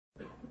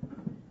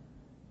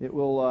It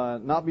will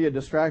not be a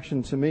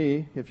distraction to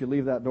me if you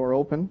leave that door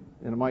open,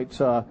 and it might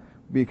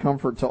be a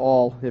comfort to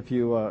all if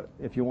you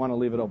want to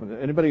leave it open.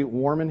 Anybody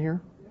warm in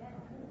here?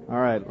 All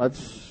right,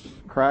 let's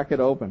crack it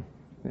open.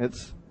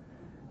 It's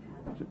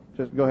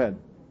just go ahead.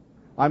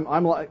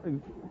 I'm like,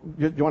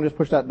 do you want to just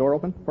push that door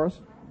open for us?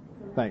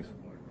 Thanks.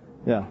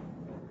 Yeah.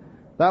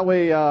 That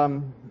way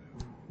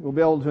we'll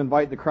be able to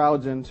invite the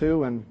crowds in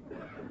too, and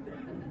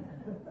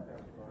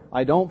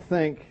I don't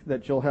think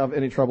that you'll have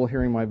any trouble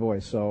hearing my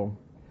voice. So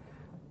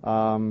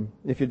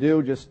if you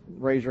do, just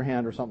raise your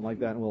hand or something like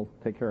that, and we'll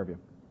take care of you.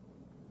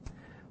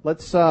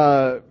 Let's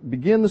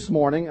begin this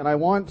morning, and I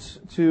want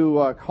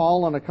to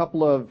call on a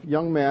couple of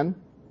young men.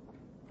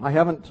 I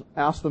haven't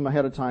asked them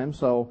ahead of time,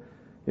 so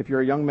if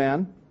you're a young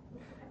man,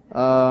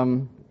 I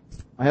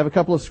have a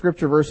couple of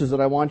scripture verses that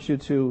I want you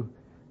to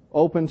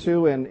open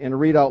to and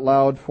read out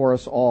loud for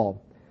us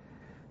all.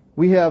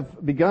 We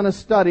have begun a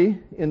study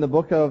in the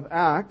book of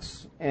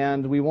Acts,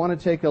 and we want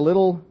to take a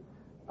little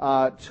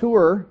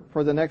tour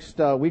for the next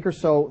week or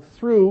so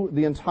through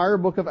the entire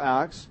book of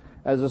Acts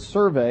as a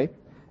survey,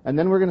 and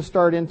then we're going to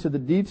start into the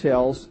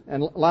details.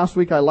 And last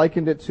week I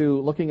likened it to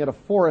looking at a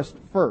forest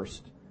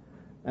first,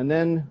 and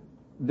then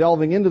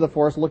delving into the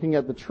forest, looking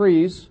at the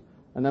trees,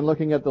 and then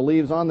looking at the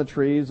leaves on the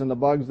trees and the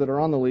bugs that are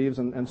on the leaves,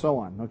 and so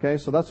on. Okay,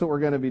 so that's what we're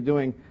going to be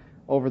doing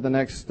over the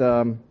next,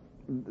 the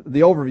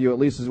overview at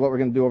least is what we're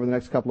going to do over the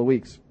next couple of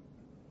weeks.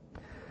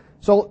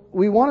 So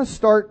we want to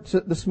start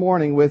this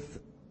morning with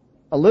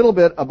a little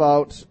bit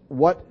about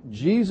what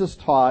Jesus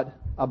taught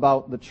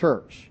about the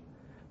church.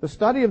 The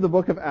study of the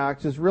book of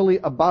Acts is really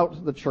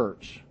about the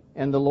church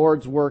and the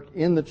Lord's work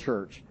in the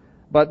church.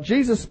 But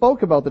Jesus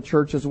spoke about the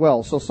church as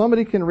well. So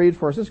somebody can read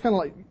for us. It's kind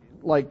of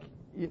like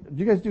do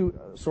you guys do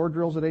sword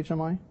drills at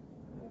HMI?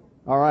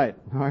 All right,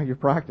 you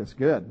practice.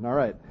 Good. All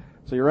right.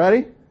 So you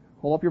ready?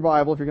 Hold up your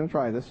Bible if you're going to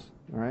try this.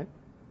 All right.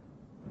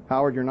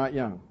 Howard, you're not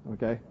young.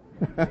 Okay.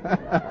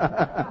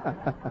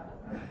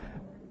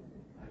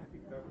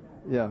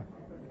 Yeah.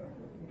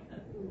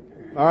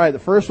 All right. The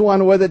first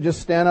one with it,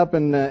 just stand up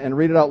and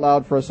read it out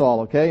loud for us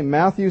all. Okay.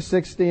 Matthew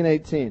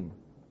 16:18.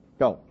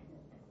 Go.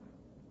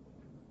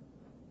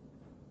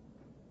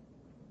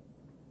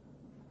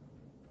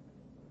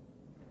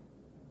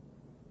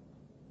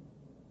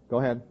 Go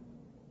ahead.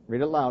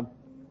 Read it loud.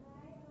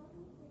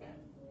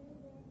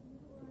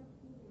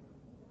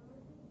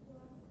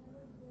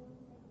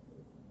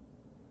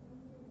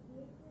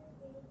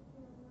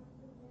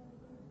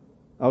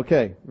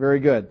 Okay, very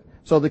good.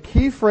 So the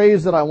key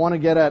phrase that I want to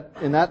get at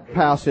in that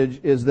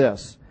passage is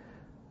this.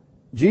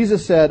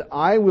 Jesus said,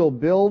 I will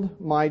build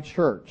my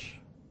church,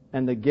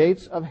 and the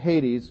gates of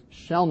Hades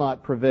shall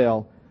not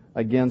prevail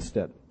against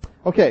it.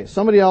 Okay,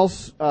 somebody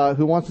else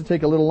who wants to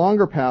take a little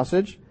longer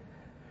passage.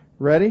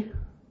 Ready?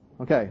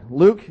 Okay,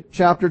 Luke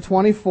chapter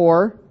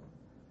 24,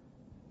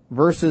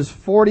 verses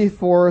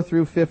 44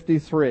 through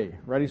 53.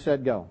 Ready,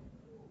 set, go.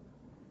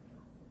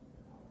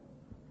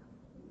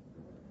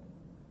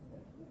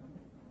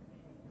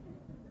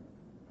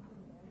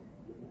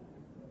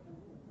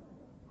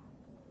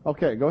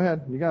 Okay, go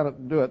ahead. You got to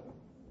do it.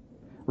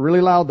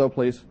 Really loud, though,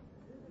 please.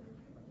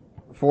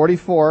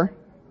 44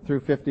 through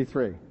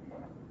 53.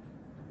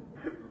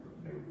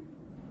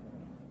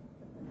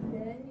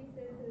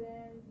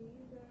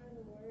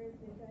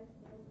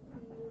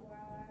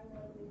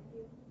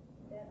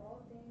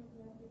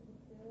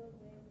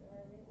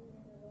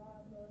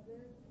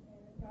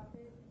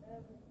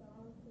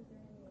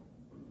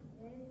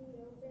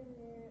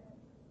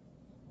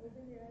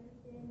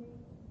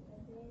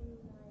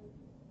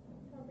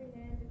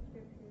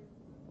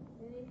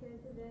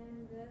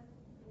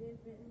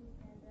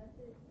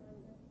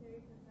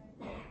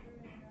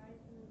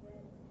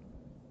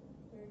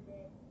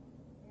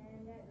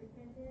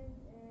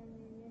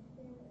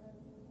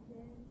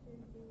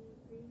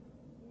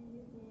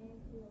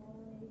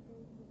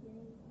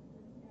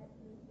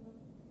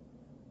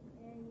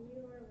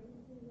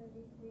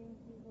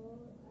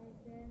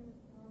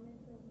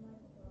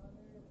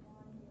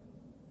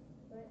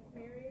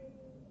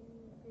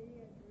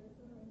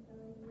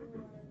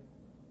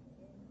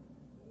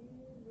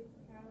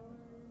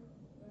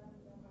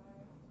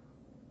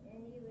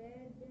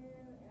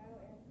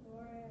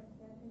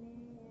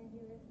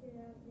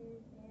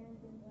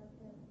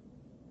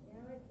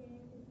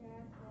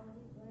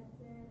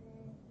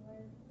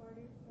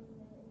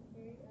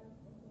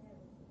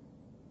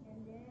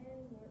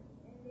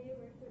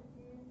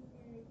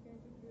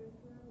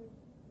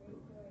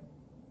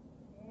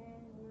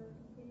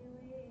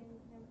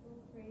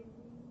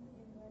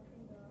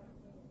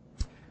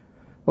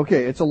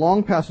 Okay, it's a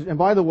long passage. And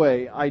by the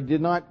way, I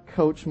did not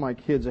coach my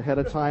kids ahead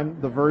of time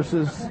the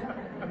verses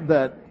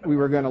that we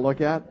were going to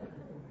look at.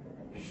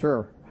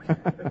 Sure.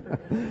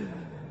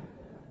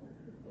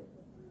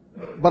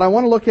 But I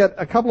want to look at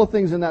a couple of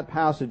things in that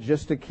passage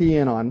just to key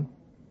in on.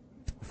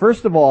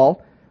 First of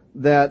all,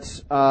 that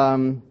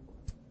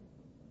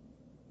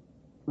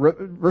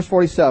verse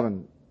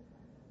 47,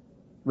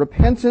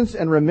 repentance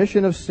and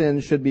remission of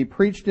sins should be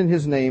preached in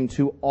His name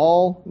to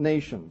all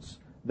nations,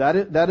 That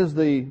is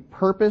the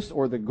purpose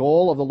or the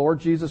goal of the Lord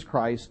Jesus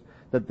Christ,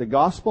 that the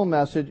gospel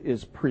message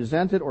is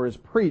presented or is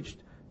preached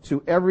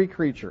to every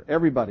creature,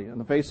 everybody on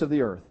the face of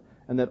the earth,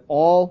 and that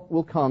all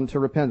will come to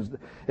repentance.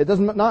 It does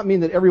not mean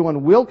that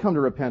everyone will come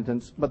to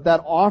repentance, but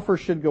that offer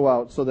should go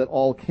out so that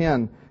all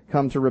can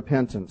come to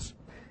repentance.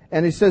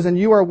 And he says, and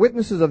you are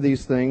witnesses of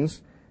these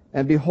things,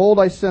 and behold,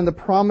 I send the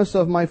promise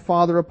of my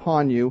Father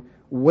upon you.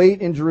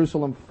 Wait in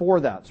Jerusalem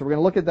for that. So we're going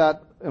to look at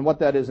that and what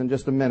that is in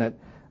just a minute.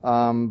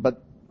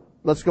 But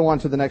let's go on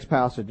to the next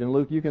passage. And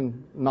Luke, you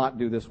can not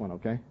do this one,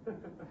 okay?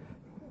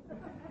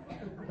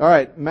 All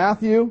right,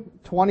 Matthew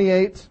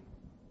 28,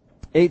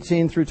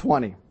 18 through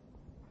 20.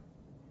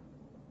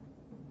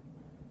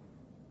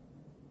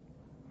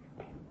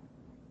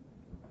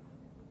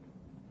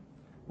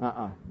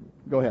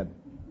 Go ahead.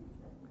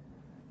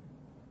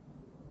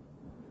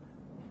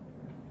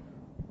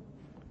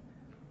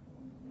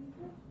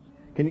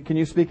 Can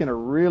you speak in a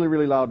really,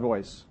 really loud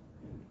voice?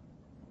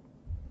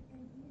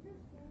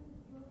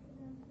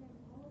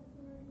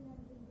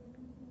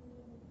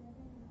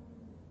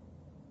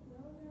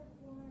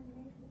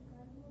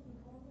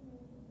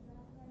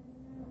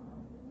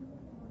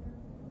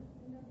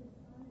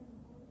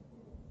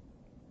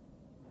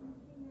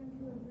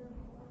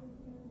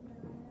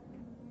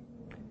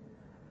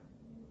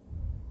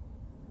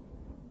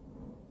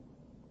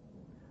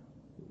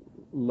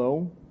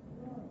 Low?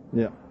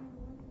 Yeah.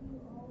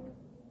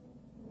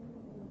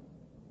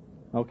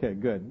 Okay,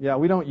 good. Yeah,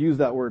 we don't use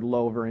that word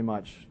low very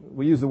much.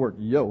 We use the word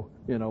yo,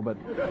 but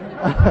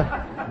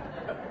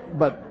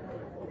but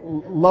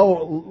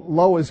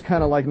low is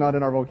kind of like not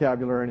in our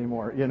vocabulary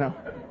anymore,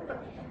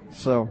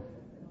 So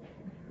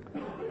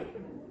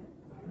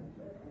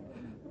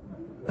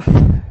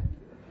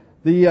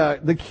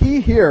the key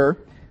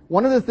here,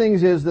 one of the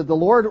things is that the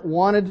Lord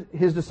wanted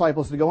His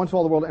disciples to go into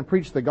all the world and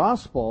preach the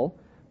gospel,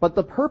 but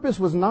the purpose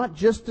was not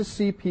just to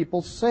see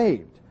people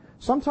saved.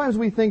 Sometimes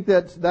we think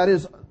that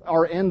is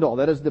our end all.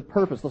 That is the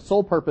purpose, the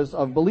sole purpose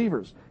of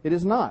believers. It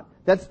is not.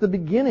 That's the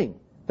beginning.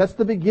 That's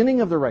the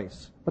beginning of the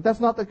race. But that's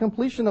not the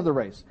completion of the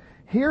race.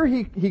 Here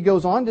he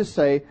goes on to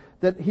say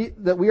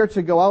that we are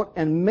to go out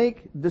and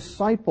make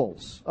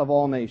disciples of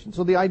all nations.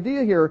 So the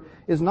idea here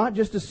is not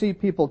just to see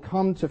people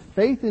come to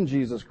faith in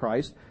Jesus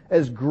Christ,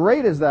 as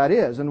great as that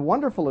is and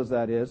wonderful as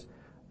that is,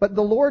 but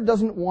the Lord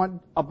doesn't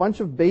want a bunch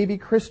of baby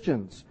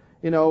Christians,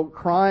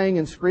 crying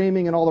and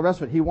screaming and all the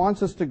rest of it. He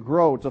wants us to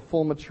grow to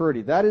full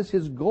maturity. That is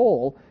His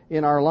goal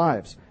in our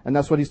lives. And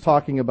that's what He's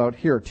talking about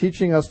here.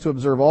 Teaching us to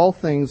observe all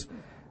things,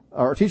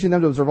 or teaching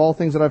them to observe all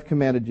things that I've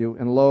commanded you.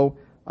 And lo,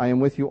 I am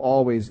with you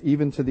always,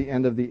 even to the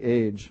end of the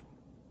age.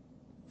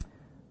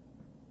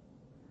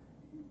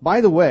 By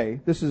the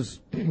way, this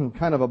is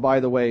kind of a by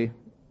the way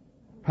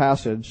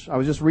passage. I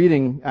was just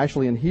reading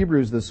actually in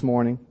Hebrews this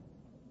morning.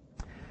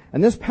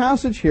 And this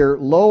passage here,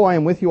 lo, I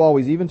am with you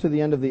always, even to the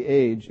end of the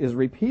age, is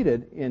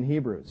repeated in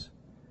Hebrews.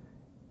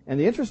 And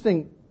the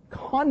interesting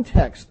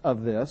context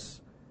of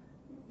this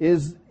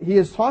is he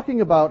is talking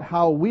about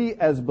how we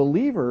as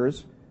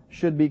believers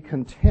should be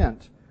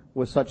content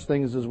with such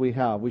things as we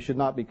have. We should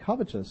not be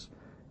covetous.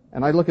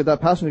 And I look at that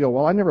passage and go,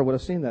 well, I never would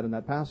have seen that in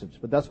that passage.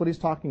 But that's what he's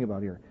talking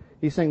about here.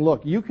 He's saying,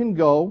 look, you can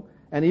go,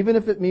 and even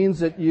if it means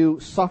that you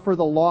suffer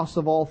the loss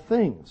of all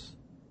things,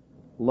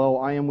 lo,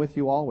 I am with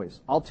you always.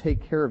 I'll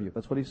take care of you.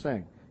 That's what he's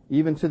saying.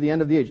 Even to the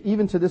end of the age,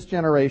 even to this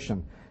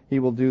generation, he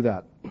will do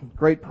that.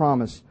 Great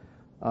promise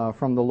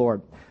from the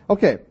Lord.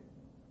 Okay,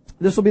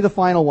 this will be the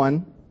final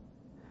one.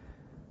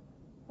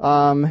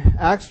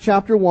 Acts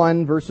chapter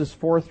 1, verses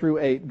 4 through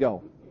 8.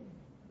 Go.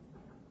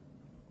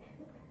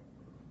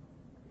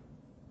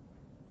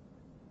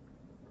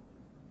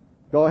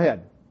 Go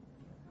ahead.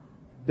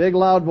 Big,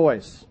 loud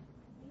voice.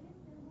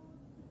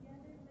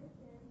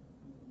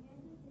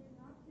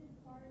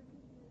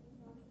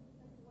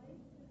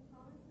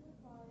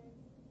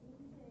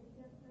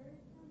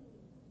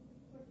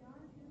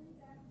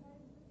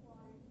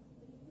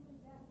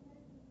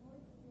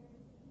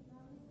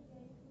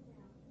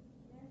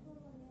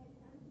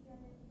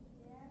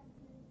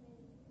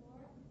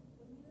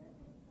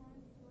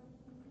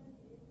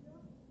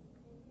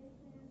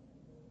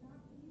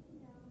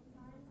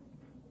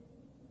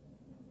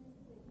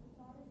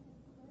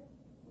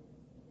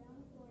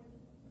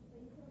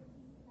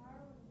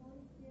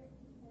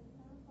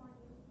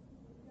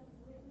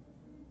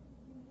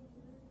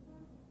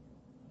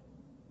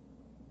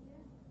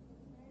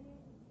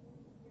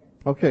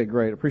 Okay,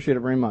 great. Appreciate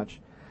it very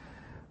much.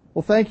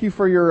 Well, thank you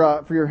for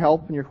your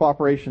help and your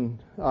cooperation.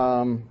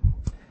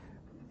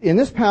 In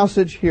this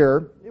passage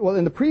here, well,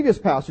 in the previous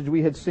passage,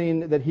 we had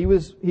seen that he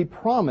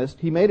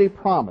made a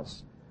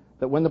promise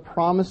that when the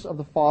promise of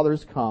the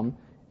Father's come,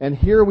 and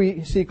here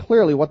we see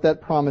clearly what that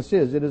promise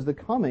is. It is the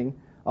coming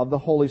of the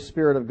Holy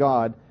Spirit of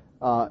God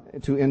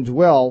to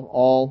indwell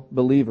all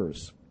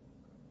believers.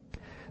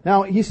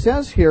 Now, he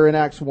says here in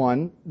Acts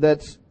 1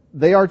 that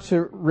they are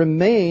to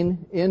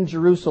remain in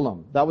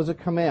Jerusalem. That was a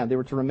command. They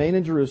were to remain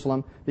in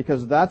Jerusalem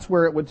because that's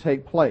where it would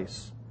take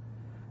place.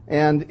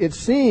 And it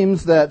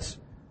seems that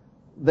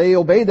they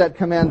obeyed that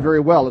command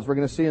very well, as we're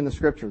going to see in the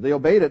Scripture. They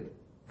obeyed it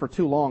for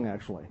too long,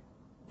 actually,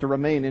 to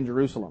remain in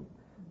Jerusalem.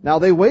 Now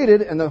they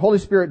waited, and the Holy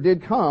Spirit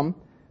did come,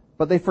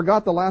 but they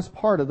forgot the last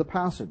part of the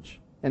passage.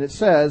 And it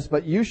says,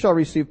 "But you shall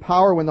receive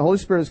power when the Holy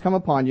Spirit has come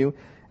upon you,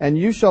 and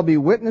you shall be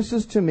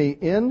witnesses to me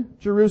in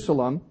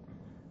Jerusalem."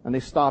 And they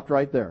stopped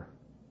right there.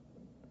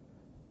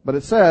 But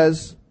it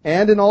says,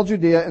 "and in all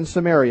Judea and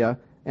Samaria,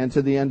 and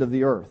to the end of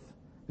the earth."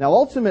 Now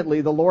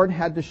ultimately, the Lord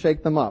had to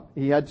shake them up.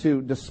 He had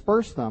to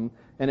disperse them,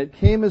 and it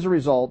came as a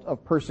result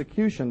of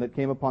persecution that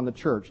came upon the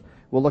church.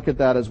 We'll look at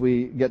that as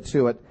we get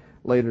to it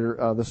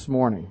later this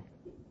morning.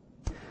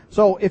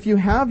 So if you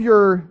have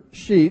your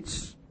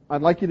sheets,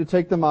 I'd like you to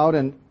take them out,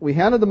 and we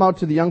handed them out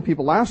to the young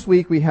people. Last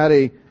week we had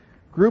a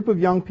group of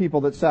young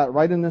people that sat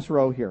right in this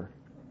row here.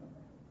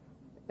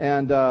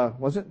 And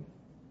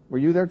were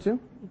you there too?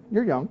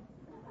 You're young.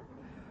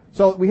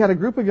 So we had a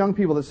group of young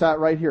people that sat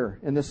right here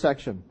in this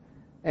section,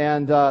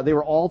 and they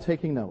were all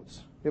taking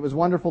notes. It was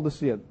wonderful to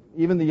see it.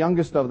 Even the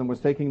youngest of them was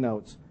taking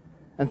notes.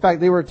 In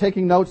fact, they were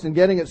taking notes and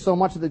getting it so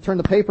much that they turned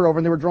the paper over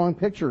and they were drawing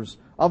pictures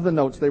of the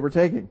notes they were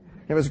taking.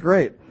 It was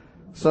great.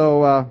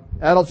 So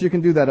adults, you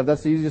can do that. If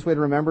that's the easiest way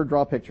to remember,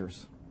 draw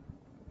pictures.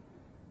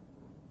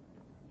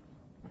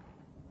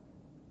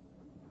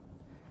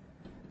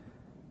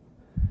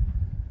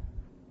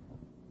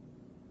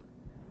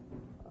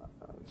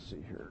 Let's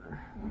see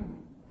here.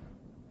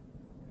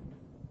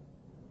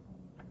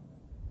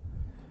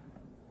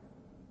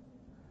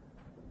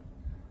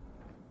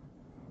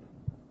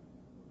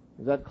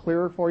 Is that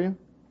clearer for you?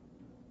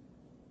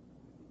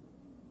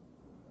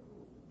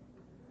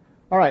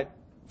 All right.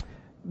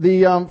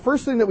 The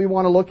first thing that we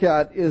want to look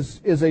at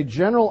is a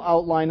general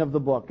outline of the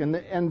book.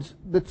 And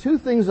the two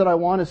things that I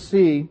want to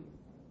see,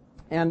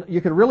 and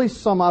you can really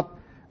sum up,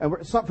 and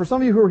for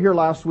some of you who were here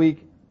last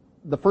week,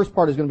 the first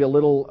part is going to be a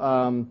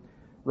little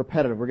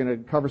repetitive. We're going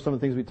to cover some of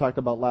the things we talked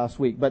about last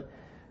week. But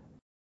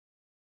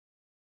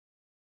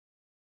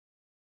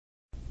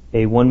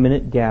a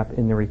 1-minute gap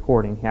in the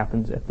recording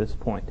happens at this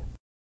point.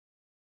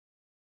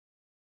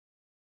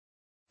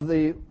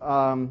 The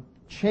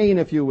chain,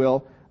 if you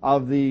will,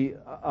 of the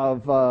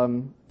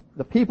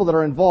people that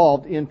are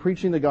involved in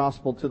preaching the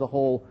gospel to the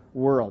whole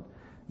world.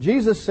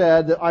 Jesus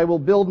said that I will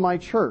build my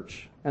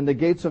church, and the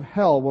gates of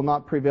hell will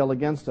not prevail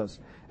against us.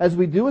 As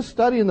we do a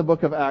study in the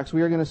book of Acts,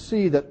 we are going to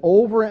see that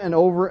over and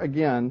over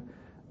again,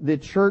 the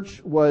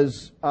church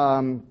was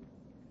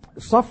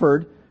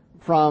suffered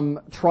from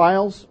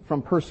trials,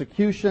 from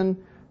persecution,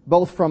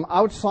 both from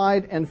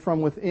outside and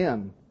from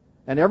within.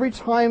 And every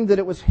time that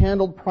it was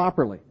handled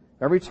properly,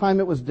 every time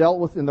it was dealt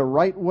with in the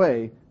right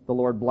way, the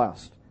Lord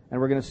blessed.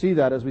 And we're going to see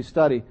that as we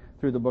study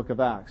through the book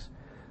of Acts.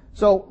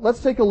 So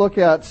let's take a look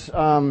at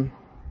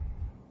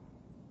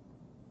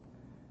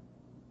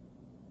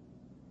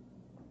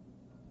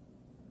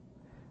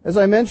as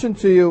I mentioned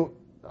to you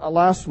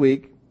last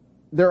week,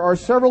 there are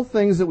several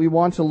things that we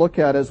want to look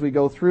at as we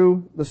go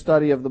through the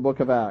study of the book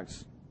of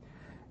Acts.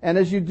 And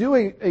as you do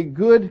a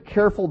good,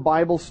 careful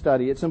Bible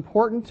study, it's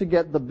important to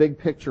get the big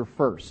picture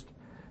first.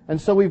 And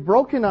so we've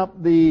broken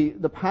up the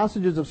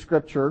passages of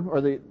Scripture,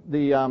 or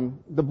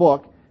the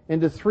book,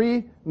 into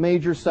three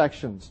major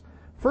sections.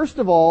 First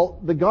of all,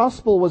 the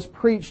gospel was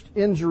preached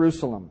in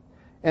Jerusalem.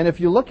 And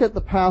if you look at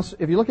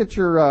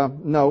your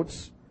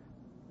notes,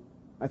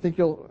 I think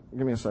you'll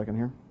give me a second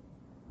here.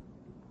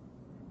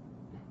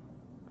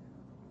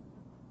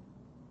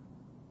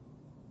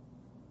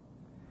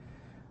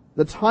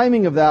 The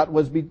timing of that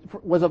was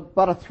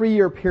about a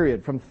 3-year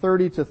period, from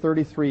 30 to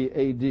 33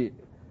 A.D.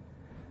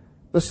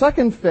 The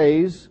second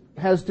phase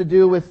has to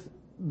do with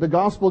the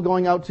gospel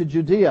going out to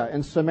Judea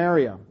and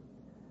Samaria.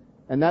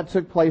 And that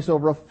took place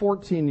over a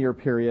 14-year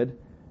period.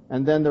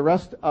 And then the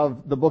rest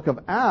of the book of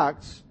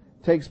Acts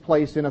takes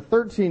place in a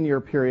 13-year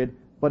period,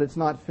 but it's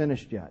not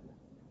finished yet.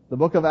 The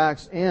book of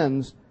Acts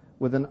ends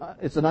with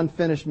it's an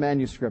unfinished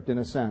manuscript in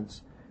a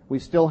sense. We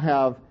still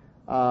have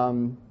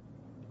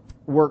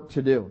work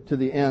to do to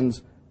the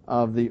ends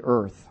of the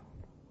earth.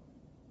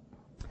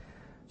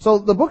 So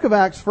the book of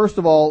Acts, first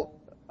of all,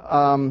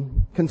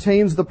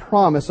 contains the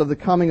promise of the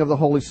coming of the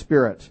Holy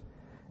Spirit.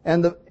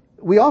 And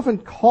we often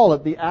call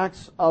it the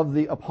Acts of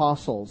the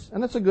Apostles.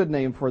 And that's a good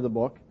name for the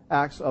book,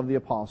 Acts of the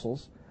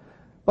Apostles.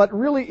 But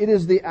really it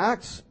is the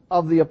Acts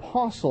of the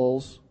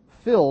Apostles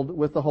filled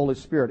with the Holy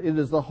Spirit. It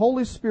is the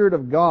Holy Spirit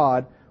of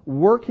God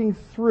working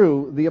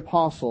through the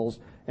apostles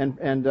and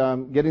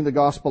getting the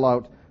gospel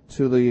out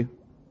to the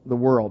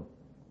world.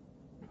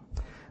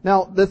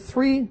 Now, the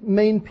three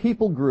main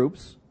people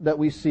groups that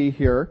we see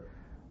here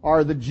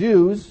are the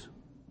Jews,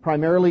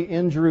 primarily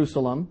in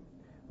Jerusalem.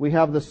 We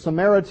have the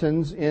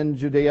Samaritans in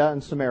Judea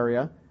and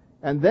Samaria.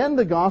 And then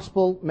the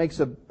gospel makes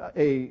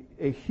a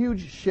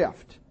huge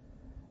shift.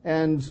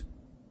 And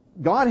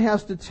God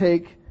has to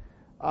take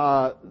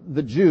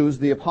the Jews,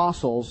 the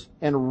apostles,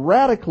 and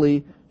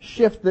radically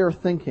shift their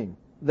thinking.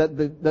 That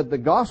the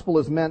gospel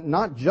is meant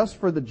not just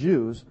for the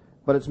Jews,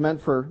 but it's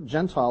meant for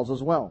Gentiles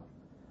as well.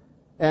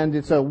 And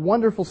it's a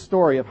wonderful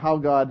story of how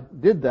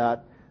God did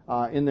that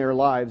in their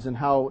lives, and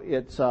how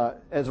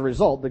as a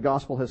result, the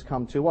gospel has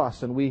come to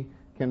us and we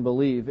can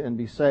believe and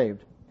be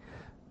saved.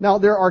 Now,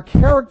 there are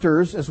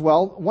characters as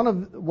well. One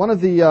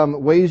of the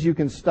ways you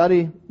can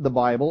study the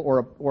Bible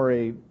or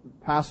a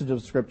passage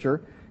of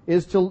Scripture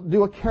is to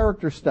do a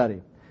character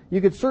study. You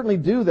could certainly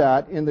do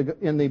that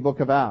in the book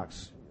of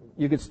Acts.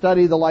 You could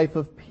study the life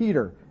of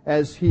Peter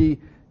as he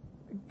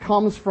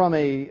comes from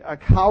a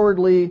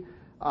cowardly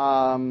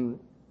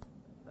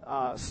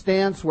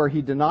stance where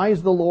he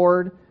denies the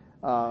Lord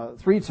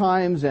 3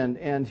 times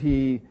and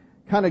he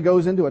kind of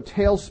goes into a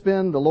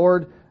tailspin. The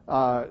Lord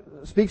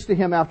speaks to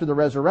him after the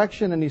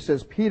resurrection and he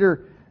says,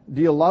 Peter,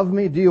 do you love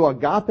me? Do you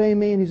agape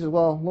me? And he says,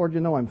 well, Lord,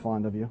 you know I'm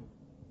fond of you.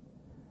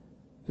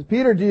 He says,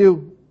 Peter, do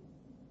you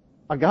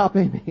agape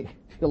me? Do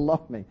you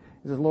love me?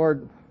 He says,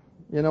 Lord,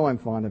 you know I'm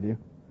fond of you.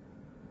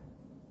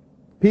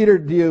 Peter,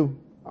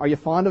 are you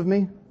fond of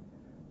me?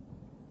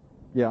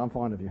 Yeah, I'm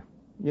fond of you.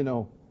 You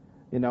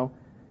know.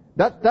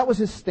 That was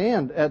his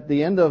stand at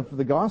the end of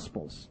the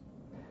Gospels.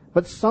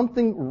 But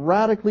something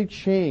radically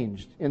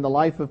changed in the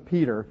life of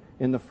Peter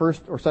in the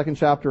first or second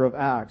chapter of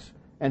Acts,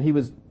 and he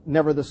was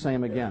never the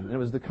same again. And it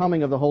was the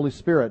coming of the Holy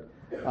Spirit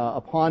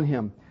upon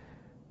him.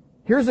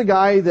 Here's a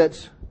guy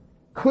that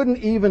couldn't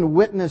even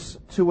witness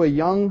to a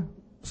young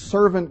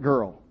servant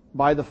girl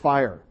by the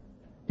fire.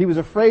 He was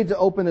afraid to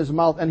open his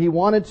mouth, and he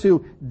wanted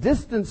to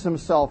distance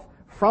himself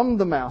from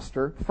the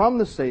Master, from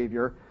the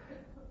Savior,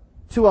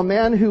 to a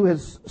man who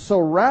has so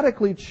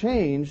radically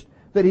changed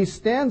that he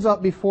stands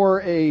up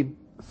before a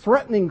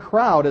threatening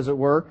crowd, as it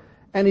were,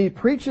 and he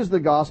preaches the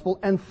gospel,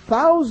 and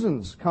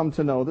thousands come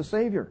to know the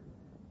Savior.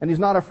 And he's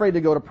not afraid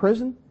to go to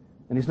prison,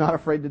 and he's not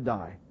afraid to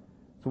die.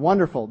 It's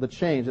wonderful, the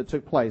change that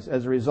took place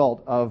as a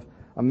result of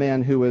a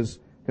man who is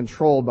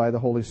controlled by the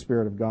Holy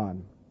Spirit of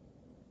God.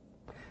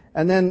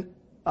 And then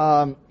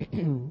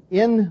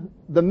in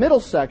the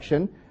middle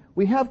section,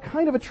 we have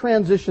kind of a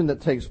transition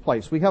that takes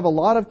place. We have a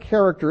lot of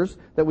characters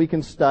that we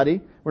can study.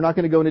 We're not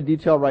going to go into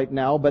detail right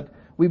now, but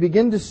we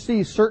begin to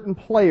see certain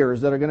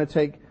players that are going to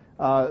take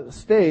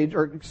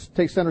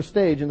take center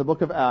stage in the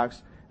book of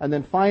Acts. And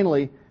then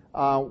finally,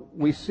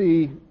 we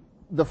see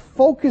the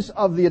focus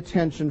of the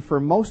attention for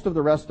most of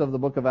the rest of the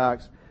book of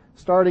Acts,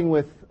 starting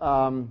with,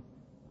 when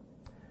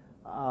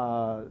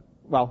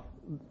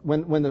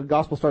the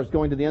gospel starts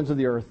going to the ends of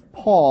the earth,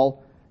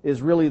 Paul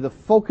is really the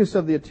focus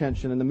of the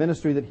attention and the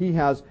ministry that he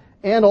has,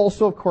 and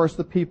also, of course,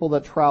 the people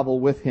that travel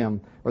with him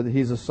or that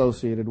he's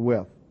associated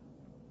with.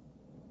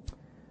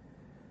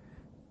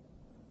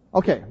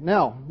 Okay,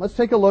 now, let's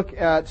take a look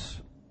at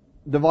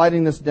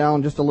dividing this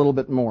down just a little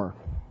bit more.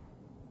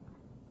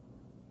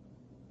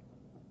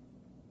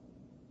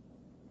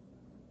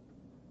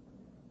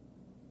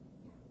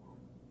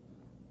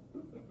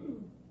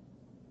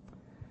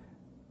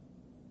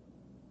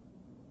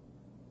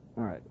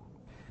 All right.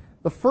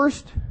 The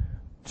first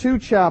 2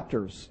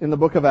 chapters in the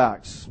book of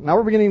Acts. Now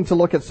we're beginning to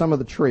look at some of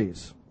the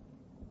trees.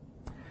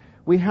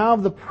 We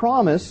have the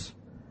promise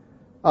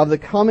of the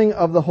coming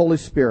of the Holy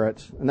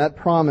Spirit, and that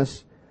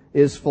promise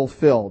is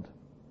fulfilled.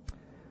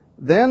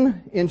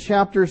 Then in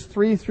chapters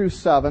 3 through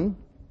 7,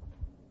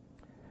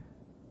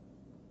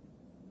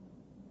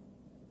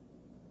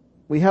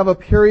 we have a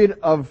period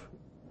of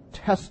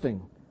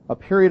testing, a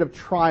period of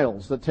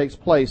trials that takes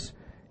place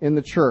in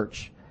the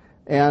church.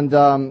 And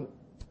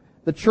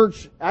the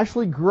church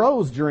actually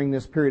grows during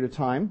this period of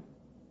time.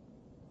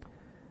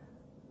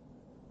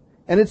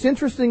 And it's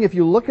interesting if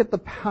you look at the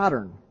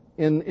pattern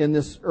in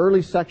this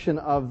early section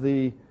of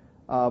the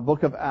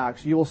book of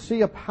Acts, you will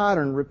see a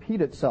pattern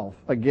repeat itself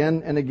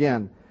again and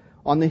again.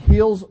 On the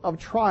heels of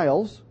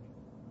trials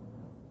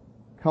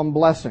come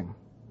blessing,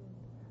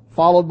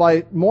 followed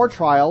by more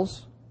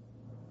trials,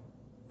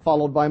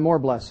 followed by more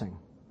blessing,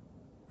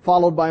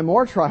 followed by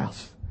more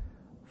trials,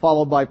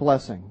 followed by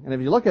blessing. And if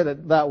you look at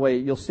it that way,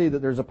 you'll see that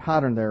there's a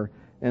pattern there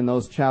in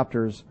those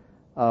chapters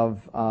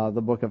of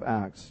the book of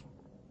Acts.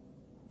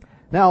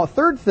 Now, a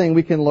third thing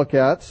we can look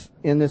at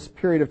in this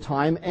period of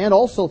time, and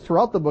also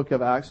throughout the book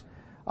of Acts,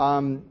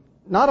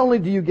 not only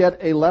do you get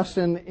a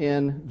lesson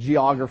in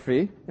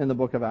geography in the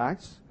book of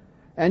Acts,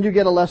 and you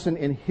get a lesson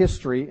in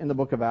history in the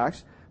book of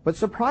Acts, but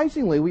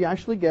surprisingly, we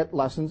actually get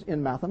lessons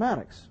in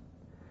mathematics.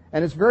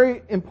 And it's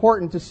very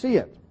important to see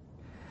it.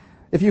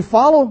 If you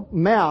follow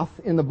math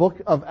in the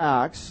book of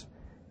Acts,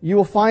 you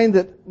will find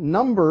that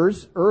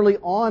numbers early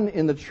on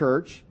in the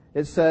church,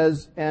 it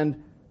says,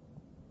 and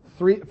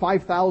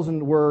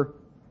 5,000 were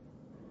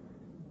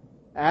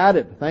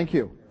added. Thank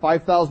you.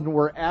 5,000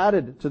 were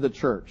added to the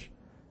church.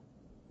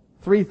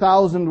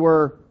 3,000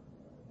 were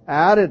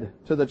added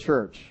to the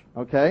church.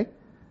 Okay?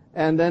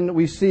 And then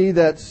we see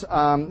that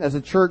as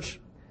a church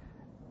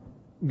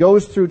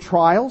goes through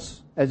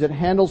trials, as it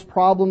handles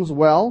problems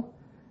well,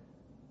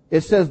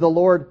 it says the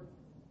Lord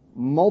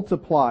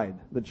multiplied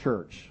the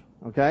church.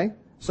 Okay?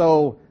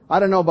 So, I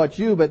don't know about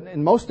you, but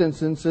in most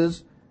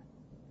instances,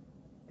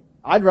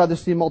 I'd rather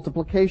see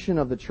multiplication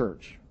of the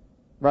church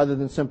rather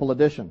than simple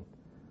addition.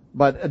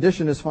 But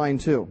addition is fine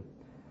too.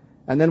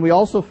 And then we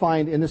also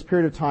find in this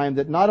period of time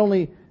that not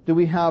only do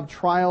we have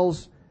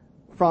trials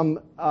from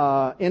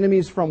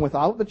enemies from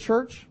without the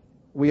church,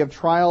 we have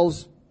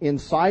trials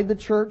inside the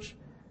church,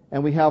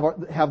 and we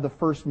have the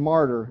first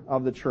martyr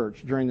of the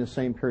church during the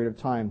same period of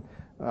time,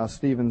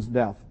 Stephen's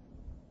death.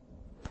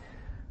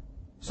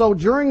 So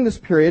during this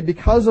period,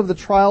 because of the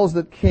trials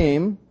that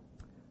came,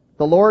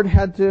 the Lord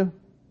had to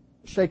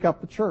shake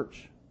up the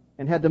church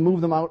and had to move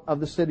them out of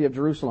the city of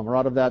Jerusalem, or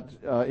out of that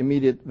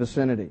immediate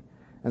vicinity.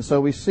 And so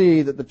we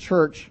see that the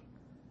church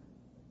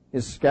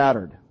is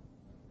scattered.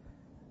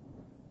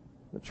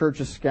 The church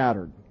is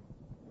scattered.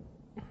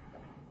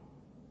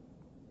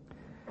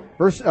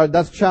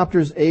 That's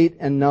chapters 8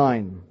 and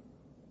 9.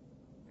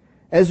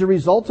 As a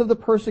result of the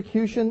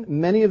persecution,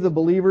 many of the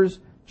believers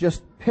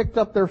just picked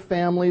up their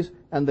families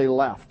and they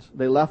left.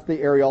 They left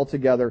the area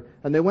altogether,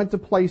 and they went to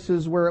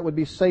places where it would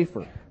be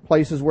safer,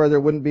 places where there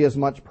wouldn't be as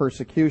much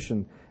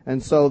persecution.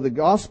 And so the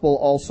gospel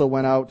also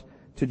went out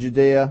to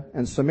Judea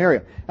and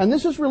Samaria. And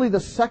this is really the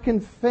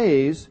second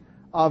phase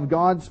of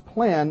God's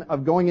plan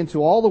of going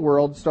into all the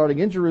world, starting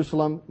in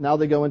Jerusalem. Now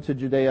they go into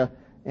Judea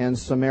and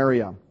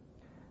Samaria.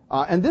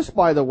 And this,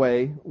 by the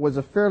way, was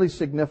a fairly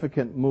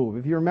significant move.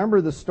 If you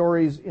remember the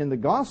stories in the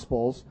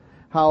Gospels,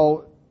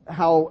 how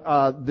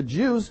the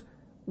Jews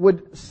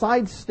would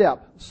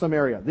sidestep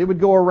Samaria. They would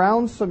go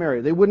around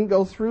Samaria. They wouldn't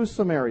go through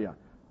Samaria.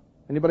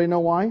 Anybody know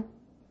why?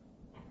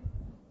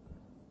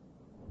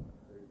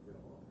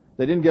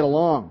 They didn't get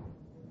along.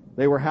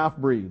 They were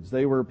half-breeds.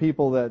 They were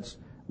people that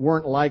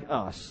weren't like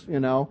us,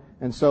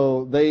 and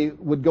so they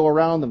would go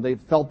around them. They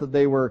felt that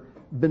they were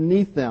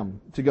beneath them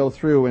to go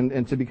through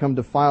and to become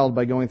defiled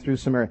by going through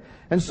Samaria.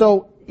 And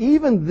so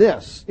even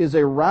this is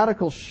a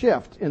radical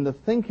shift in the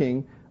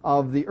thinking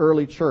of the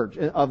early church,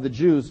 of the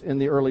Jews in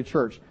the early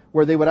church,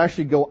 where they would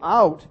actually go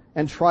out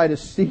and try to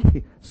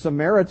see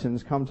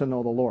Samaritans come to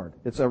know the Lord.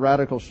 It's a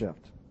radical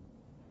shift.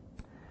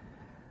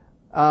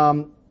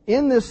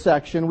 In this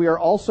section, we are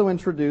also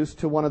introduced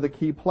to one of the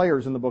key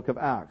players in the book of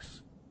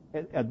Acts.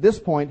 At this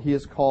point, he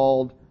is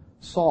called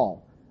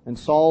Saul. And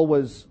Saul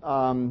was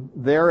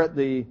there at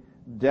the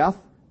death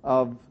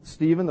of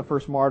Stephen, the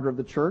first martyr of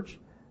the church.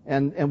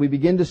 And we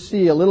begin to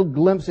see a little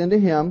glimpse into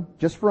him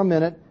just for a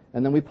minute,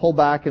 and then we pull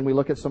back and we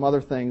look at some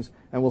other things,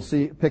 and we'll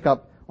pick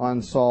up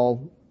on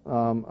Saul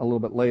a little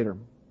bit later.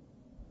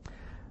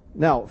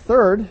 Now,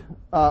 fourth,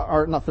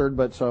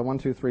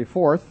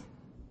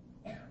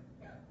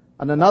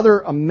 and another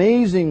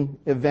amazing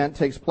event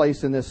takes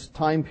place in this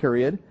time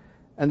period,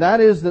 and that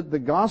is that the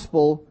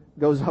gospel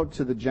goes out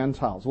to the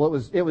Gentiles. Well,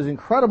 it was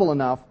incredible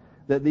enough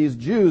that these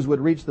Jews would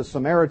reach the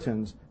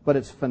Samaritans, but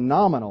it's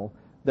phenomenal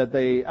that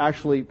they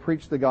actually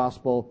preached the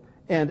gospel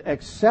and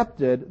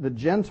accepted the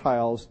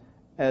Gentiles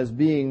as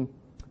being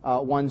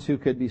ones who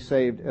could be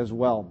saved as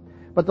well.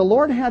 But the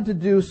Lord had to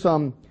do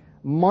some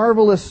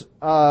marvelous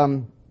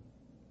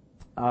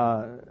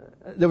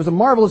there was a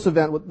marvelous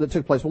event that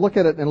took place. We'll look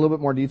at it in a little bit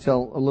more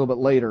detail a little bit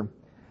later.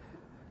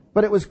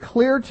 But it was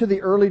clear to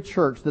the early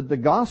church that the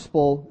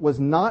gospel was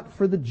not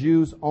for the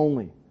Jews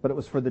only, but it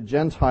was for the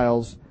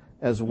Gentiles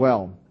as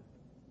well.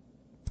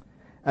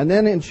 And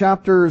then in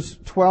chapters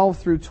 12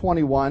 through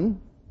 21,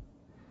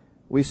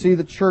 we see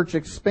the church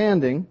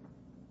expanding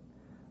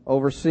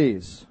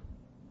overseas.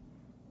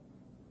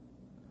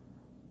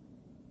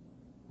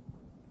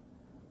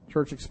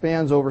 Church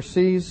expands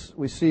overseas.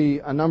 We see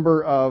a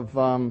number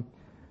of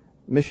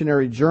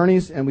missionary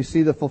journeys, and we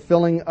see the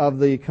fulfilling of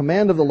the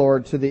command of the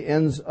Lord to the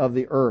ends of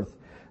the earth.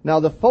 Now,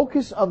 the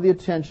focus of the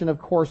attention, of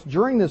course,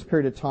 during this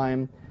period of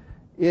time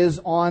is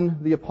on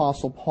the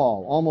Apostle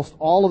Paul. Almost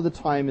all of the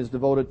time is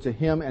devoted to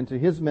him and to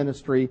his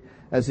ministry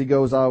as he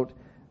goes out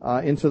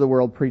into the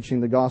world preaching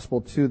the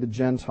gospel to the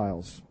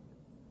Gentiles.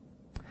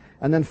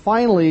 And then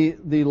finally,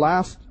 the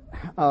last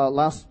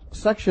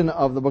section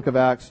of the book of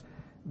Acts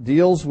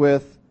deals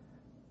with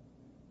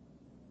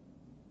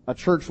a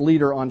church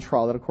leader on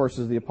trial. That, of course,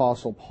 is the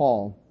Apostle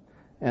Paul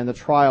and the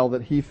trial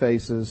that he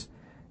faces.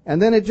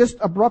 And then it just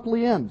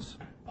abruptly ends.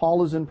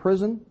 Paul is in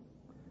prison.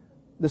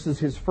 This is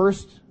his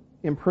first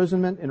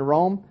imprisonment in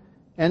Rome.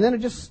 And then it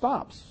just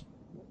stops.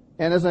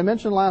 And as I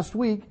mentioned last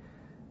week,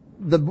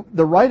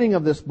 the writing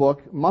of this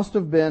book must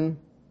have been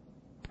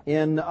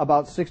in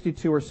about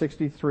 62 or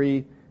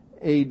 63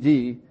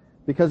 AD,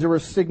 because there were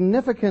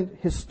significant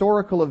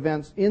historical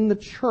events in the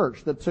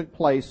church that took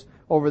place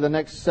over the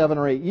next 7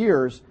 or 8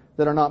 years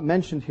that are not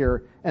mentioned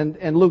here,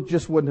 and Luke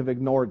just wouldn't have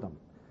ignored them.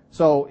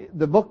 So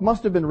the book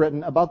must have been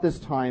written about this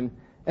time,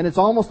 and it's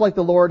almost like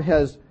the Lord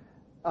has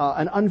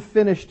an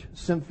unfinished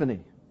symphony,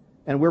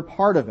 and we're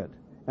part of it,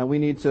 and we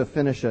need to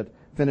finish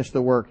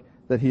the work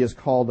that He has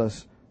called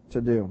us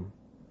to do.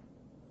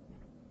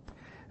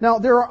 Now,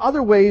 there are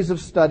other ways of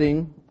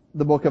studying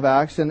the book of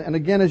Acts, and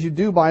again, as you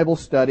do Bible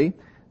study,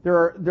 there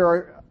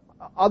are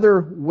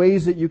other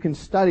ways that you can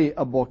study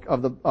a book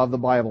of the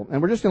Bible,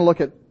 and we're just going to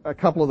look at a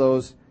couple of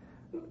those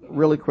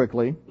really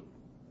quickly.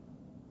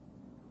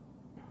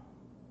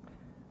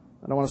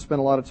 I don't want to spend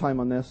a lot of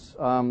time on this.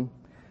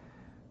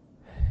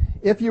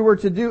 If you were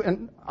to do,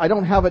 and I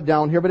don't have it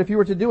down here, but if you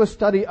were to do a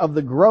study of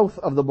the growth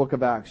of the book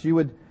of Acts, you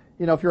would,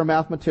 if you're a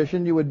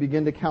mathematician, you would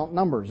begin to count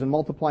numbers and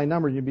multiply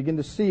numbers. You begin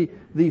to see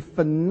the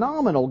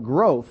phenomenal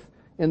growth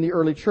in the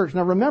early church.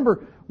 Now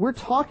remember, we're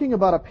talking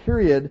about a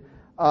period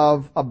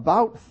of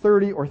about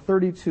 30 or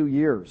 32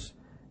 years.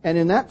 And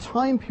in that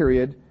time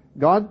period,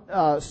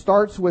 God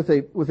starts with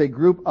a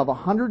group of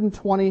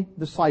 120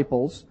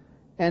 disciples,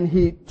 and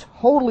He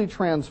totally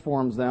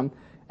transforms them.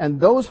 And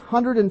those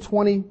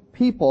 120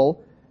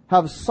 people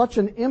have such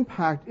an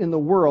impact in the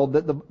world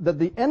that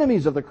the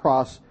enemies of the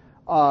cross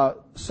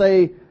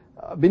say,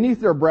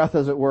 beneath their breath,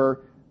 as it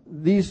were,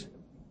 these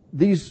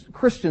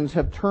Christians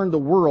have turned the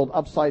world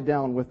upside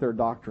down with their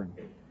doctrine.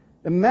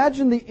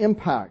 Imagine the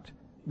impact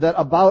that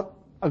about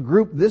a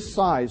group this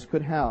size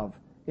could have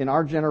in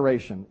our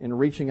generation in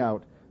reaching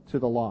out to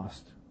the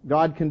lost.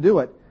 God can do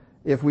it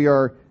if we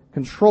are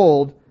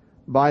controlled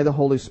by the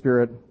Holy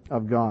Spirit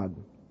of God.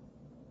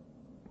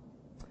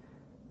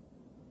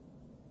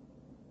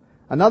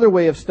 Another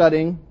way of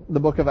studying the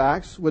book of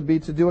Acts would be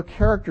to do a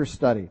character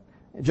study.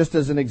 Just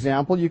as an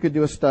example, you could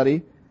do a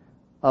study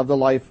of the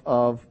life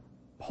of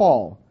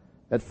Paul.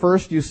 At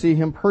first, you see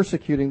him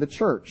persecuting the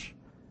church.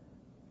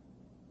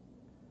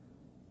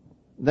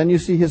 Then you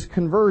see his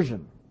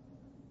conversion.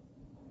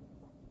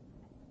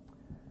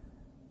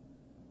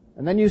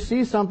 And then you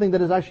see something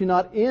that is actually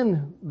not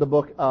in the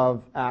book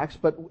of Acts,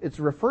 but it's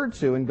referred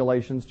to in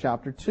Galatians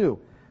chapter 2,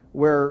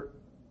 where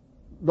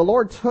the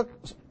Lord took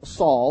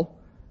Saul,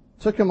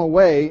 took him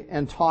away,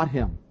 and taught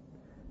him.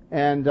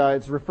 And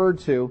it's referred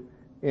to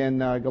in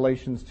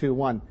Galatians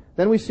 2:1.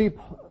 Then we see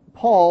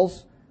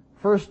Paul's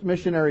first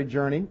missionary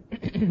journey.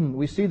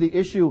 We see the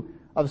issue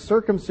of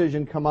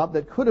circumcision come up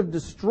that could have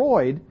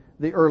destroyed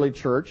the early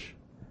church.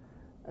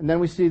 And then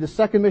we see the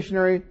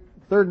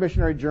third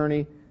missionary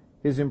journey,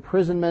 his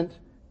imprisonment,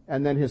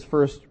 and then his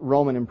first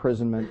Roman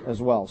imprisonment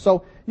as well.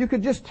 So you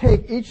could just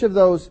take each of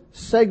those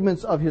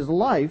segments of his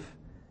life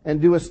and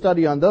do a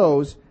study on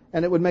those,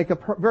 and it would make a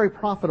very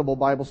profitable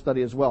Bible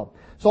study as well.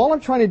 So all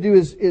I'm trying to do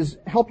is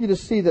help you to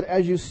see that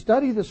as you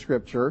study the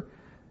Scripture,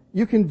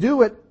 you can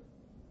do it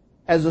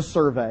as a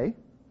survey.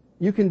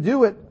 You can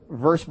do it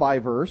verse by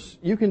verse.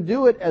 You can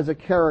do it as a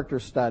character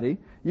study.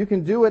 You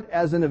can do it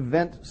as an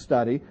event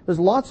study. There's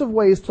lots of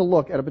ways to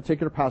look at a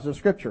particular passage of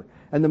Scripture.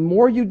 And the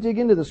more you dig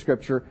into the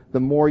Scripture, the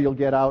more you'll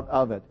get out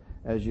of it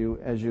as you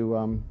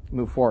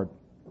move forward.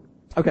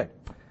 Okay,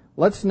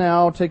 let's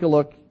now take a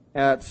look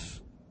at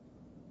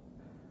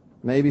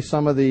maybe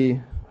some of the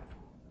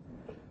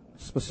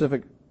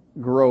specific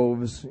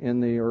groves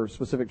or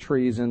specific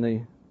trees in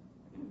the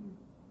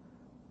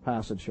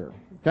passage here.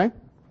 Okay?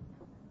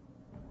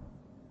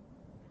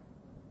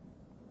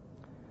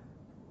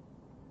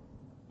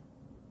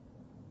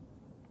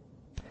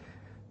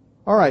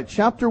 All right,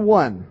 chapter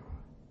 1.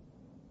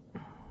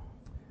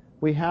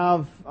 We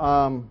have,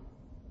 can't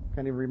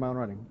even read my own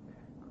writing.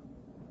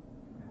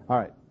 All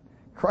right,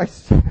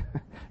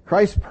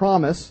 Christ's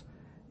promise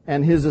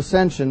and His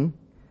ascension,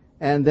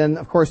 and then,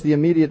 of course, the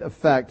immediate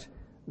effect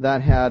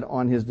that had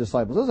on His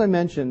disciples. As I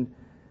mentioned,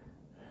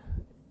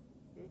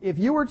 if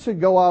you were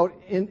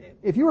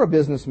a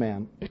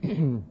businessman,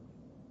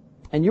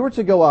 and you were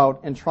to go out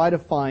and try to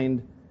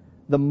find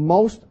the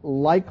most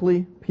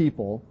likely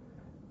people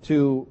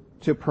to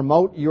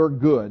promote your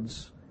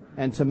goods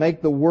and to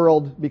make the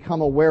world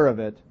become aware of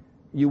it,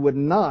 you would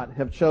not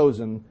have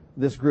chosen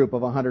this group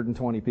of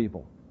 120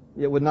 people.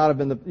 It would not have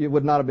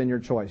been your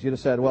choice. You'd have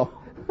said, well,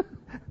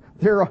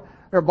 there are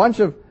a bunch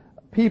of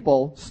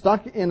people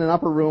stuck in an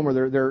upper room, or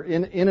they're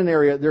in an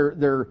area,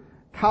 they're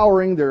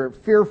cowering, they're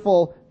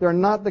fearful. They're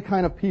not the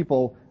kind of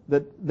people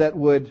that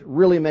would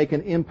really make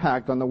an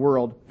impact on the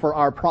world for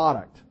our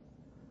product.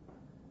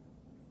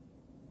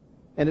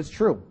 And it's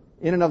true.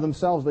 In and of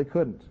themselves, they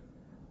couldn't.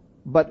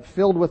 But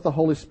filled with the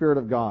Holy Spirit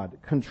of God,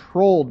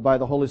 controlled by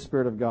the Holy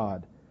Spirit of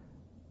God,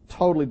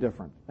 totally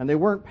different. And they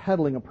weren't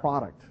peddling a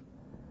product.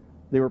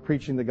 They were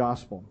preaching the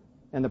gospel.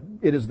 And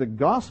it is the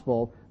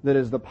gospel that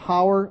is the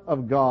power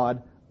of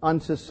God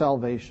unto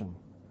salvation.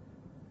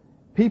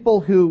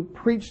 People who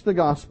preach the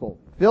gospel,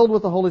 filled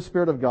with the Holy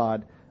Spirit of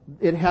God,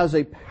 it has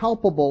a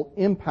palpable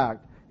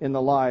impact in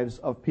the lives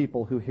of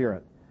people who hear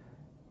it.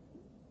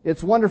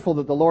 It's wonderful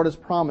that the Lord has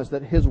promised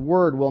that His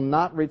word will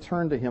not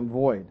return to Him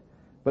void,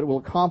 but it will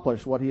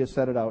accomplish what He has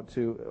set it out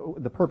to,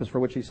 the purpose for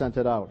which He sent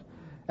it out.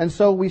 And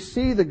so we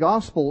see the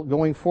gospel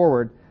going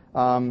forward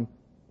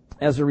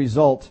as a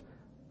result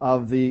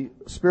of the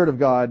Spirit of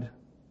God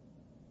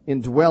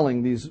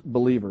indwelling these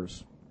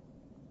believers.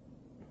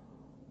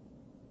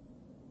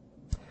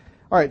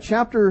 All right,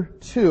 chapter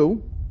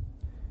 2,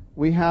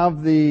 we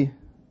have the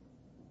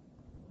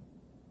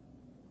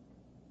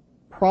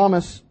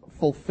promise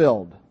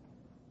fulfilled.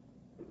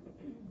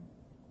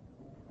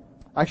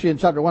 Actually, in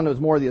chapter 1, it was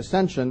more the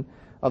ascension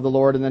of the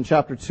Lord, and then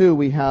chapter 2,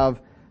 we have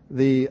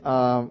the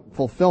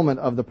fulfillment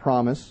of the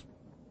promise.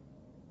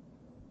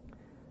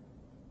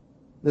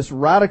 This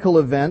radical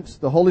event,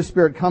 the Holy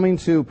Spirit coming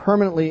to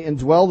permanently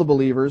indwell the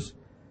believers,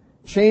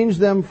 change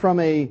them from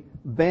a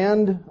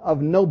band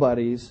of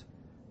nobodies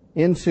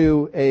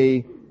into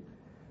a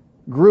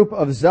group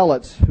of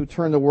zealots who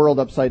turn the world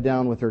upside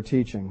down with their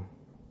teaching.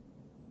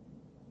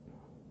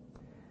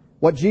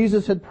 What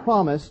Jesus had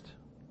promised,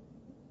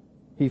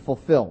 He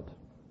fulfilled.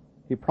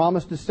 He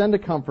promised to send a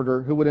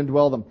comforter who would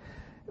indwell them.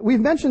 We've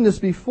mentioned this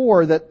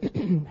before, that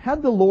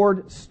had the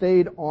Lord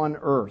stayed on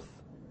earth,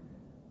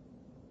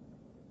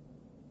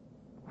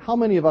 how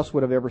many of us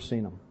would have ever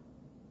seen Him?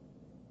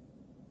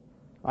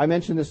 I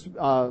mentioned this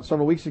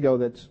several weeks ago,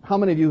 that how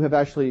many of you have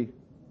actually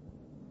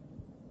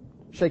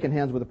shaken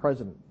hands with the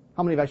President?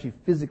 How many have actually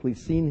physically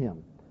seen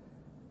Him?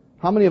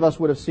 How many of us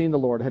would have seen the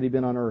Lord had He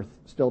been on earth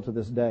still to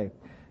this day?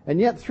 And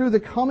yet, through the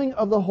coming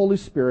of the Holy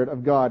Spirit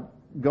of God,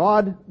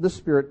 God the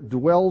Spirit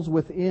dwells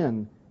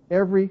within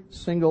every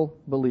single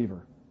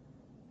believer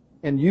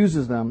and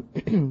uses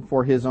them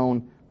for His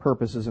own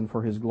purposes and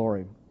for His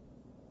glory.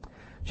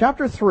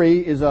 Chapter 3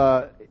 is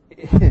a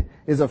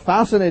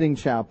fascinating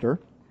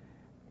chapter.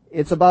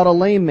 It's about a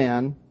lame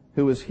man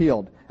who is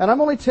healed. And I'm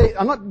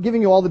not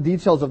giving you all the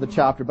details of the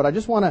chapter, but I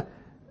just want to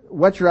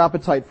whet your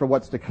appetite for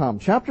what's to come.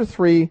 Chapter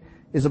 3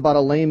 is about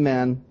a lame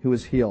man who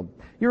is healed.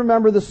 You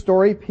remember the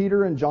story?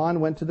 Peter and John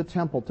went to the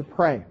temple to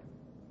pray.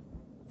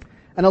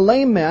 And a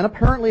lame man,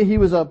 apparently he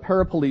was a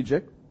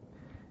paraplegic.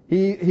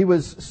 He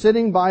was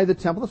sitting by the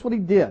temple. That's what he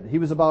did. He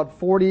was about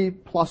 40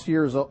 plus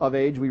years of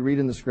age, we read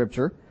in the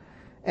scripture.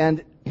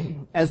 And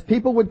as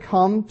people would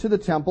come to the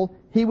temple,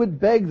 he would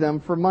beg them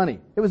for money.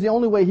 It was the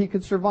only way he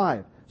could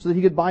survive, so that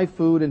he could buy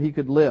food and he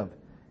could live.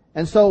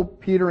 And so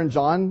Peter and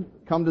John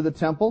come to the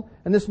temple,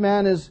 and this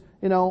man is,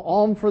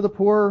 alms for the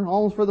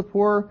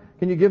poor.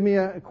 Can you give me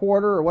a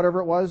quarter or whatever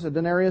it was, a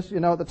denarius,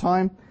 at the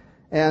time?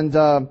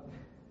 And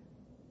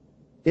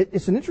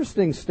it's an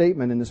interesting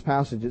statement in this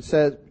passage. It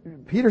says,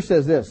 Peter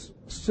says this,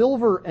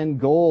 "Silver and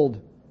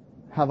gold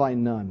have I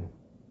none."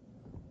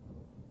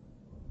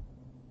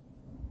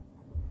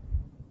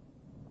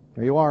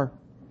 There you are.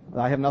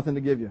 I have nothing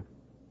to give you.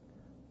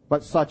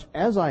 But such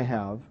as I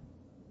have,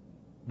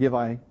 give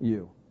I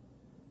you.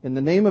 In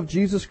the name of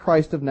Jesus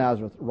Christ of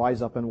Nazareth,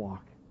 rise up and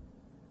walk.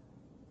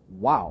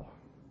 Wow.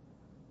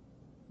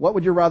 What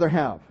would you rather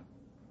have?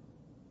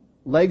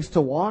 Legs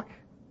to walk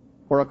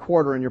or a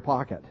quarter in your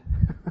pocket?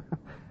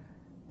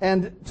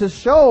 And to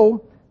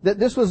show that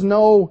this was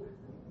no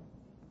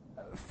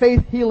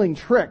faith healing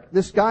trick,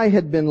 this guy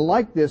had been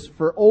like this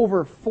for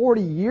over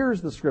 40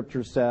 years, the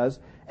scripture says,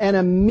 and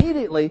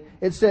immediately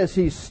it says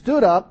he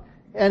stood up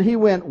and he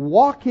went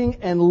walking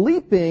and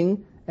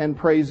leaping and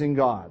praising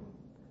God.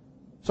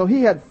 So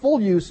he had full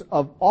use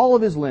of all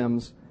of his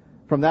limbs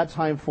from that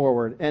time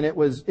forward, and it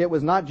was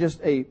not just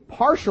a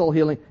partial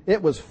healing,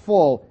 it was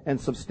full and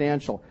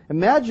substantial.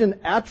 Imagine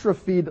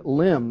atrophied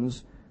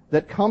limbs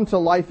that come to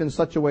life in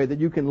such a way that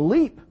you can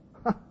leap.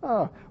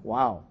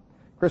 Wow.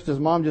 Krista's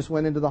mom just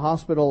went into the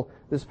hospital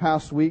this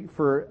past week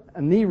for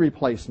a knee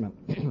replacement.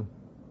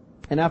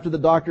 And after the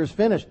doctors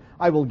finished,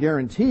 I will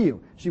guarantee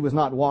you, she was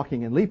not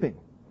walking and leaping.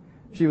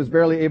 She was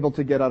barely able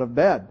to get out of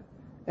bed.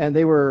 And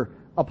they were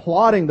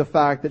applauding the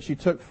fact that she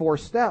took 4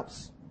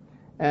 steps.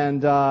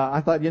 And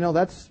I thought,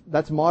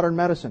 that's modern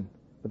medicine.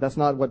 But that's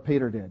not what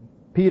Peter did.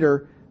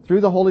 Peter,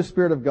 through the Holy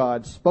Spirit of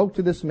God, spoke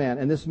to this man,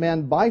 and this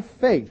man, by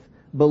faith,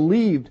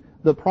 believed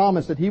the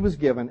promise that he was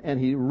given, and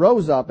he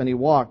rose up and he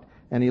walked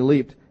and he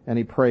leaped and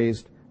he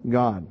praised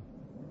God.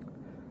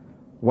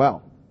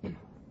 Well,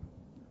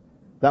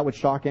 that would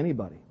shock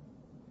anybody.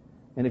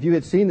 And if you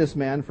had seen this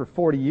man for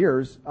 40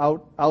 years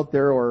out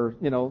there, or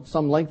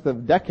some length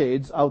of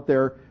decades out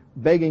there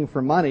begging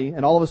for money,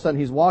 and all of a sudden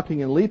he's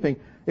walking and leaping,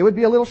 it would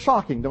be a little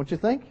shocking, don't you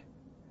think?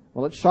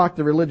 Well, it shocked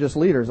the religious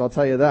leaders, I'll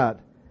tell you that.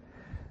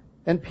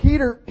 And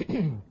Peter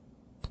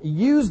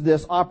used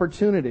this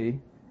opportunity.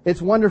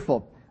 It's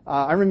wonderful.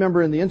 I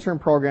remember in the intern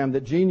program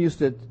that Gene used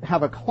to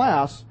have a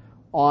class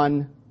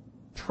on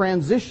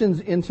transitions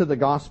into the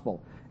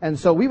gospel. And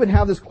so we would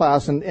have this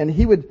class, and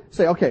he would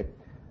say, okay,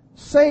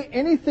 say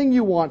anything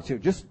you want to.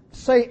 Just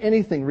say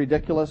anything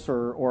ridiculous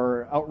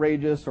or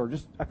outrageous or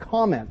just a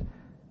comment,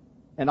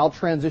 and I'll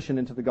transition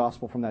into the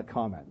gospel from that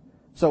comment.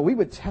 So we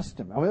would test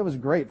him. It was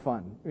great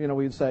fun.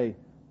 We'd say,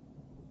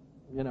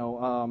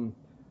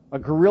 a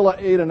gorilla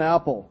ate an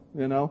apple,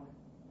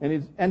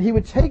 and he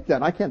would take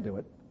that. I can't do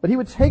it. But he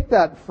would take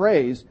that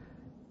phrase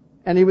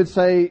and he would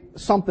say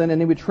something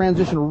and he would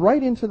transition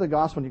right into the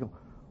gospel, and you go,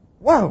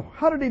 whoa,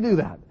 how did he do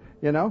that?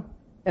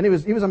 And he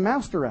was a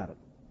master at it.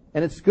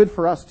 And it's good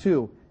for us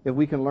too if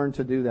we can learn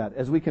to do that.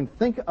 As we can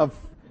think of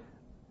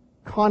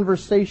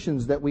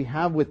conversations that we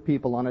have with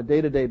people on a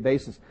day-to-day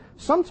basis,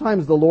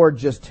 sometimes the Lord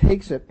just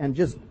takes it and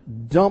just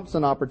dumps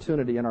an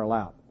opportunity in our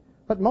lap.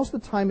 But most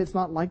of the time it's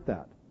not like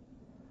that.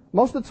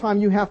 Most of the time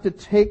you have to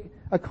take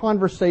a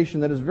conversation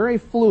that is very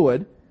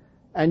fluid,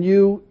 and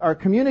you are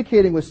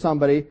communicating with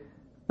somebody,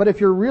 but if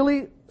you're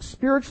really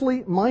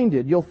spiritually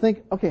minded, you'll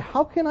think, okay,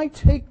 how can I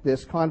take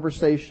this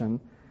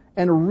conversation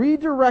and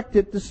redirect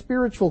it to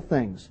spiritual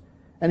things?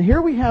 And here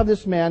we have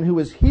this man who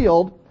is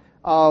healed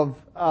of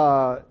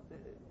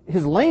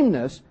his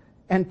lameness,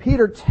 and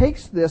Peter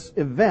takes this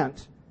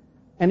event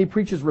and he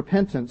preaches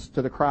repentance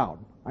to the crowd.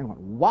 I went,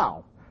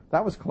 wow,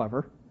 that was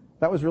clever.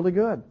 That was really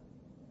good.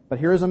 But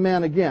here is a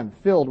man, again,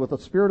 filled with the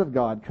Spirit of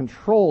God,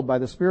 controlled by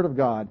the Spirit of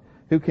God,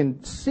 who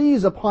can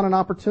seize upon an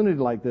opportunity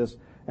like this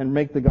and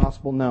make the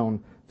gospel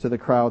known to the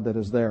crowd that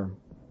is there.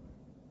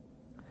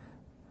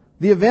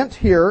 The event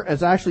here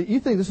is actually,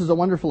 you think this is a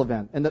wonderful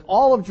event, and that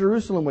all of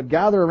Jerusalem would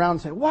gather around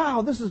and say,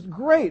 wow, this is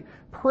great.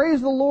 Praise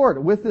the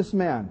Lord with this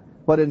man.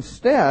 But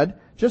instead,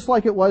 just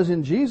like it was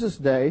in Jesus'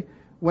 day,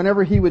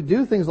 whenever he would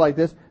do things like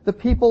this, the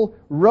people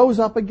rose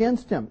up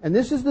against him. And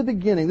this is the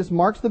beginning, this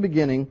marks the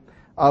beginning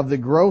of the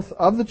growth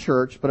of the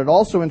church, but it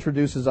also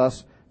introduces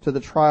us to the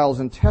trials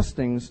and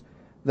testings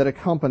that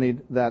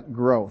accompanied that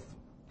growth.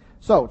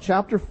 So,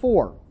 chapter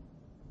 4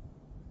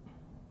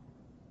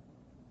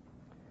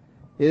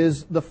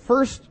 is the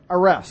first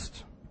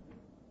arrest.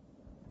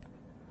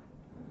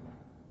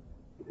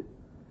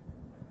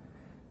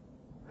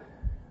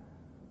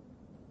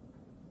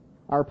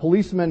 Our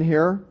policemen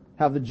here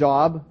have the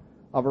job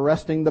of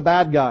arresting the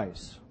bad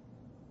guys.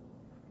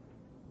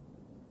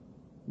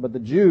 But the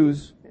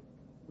Jews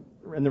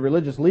and the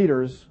religious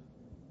leaders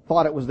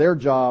thought it was their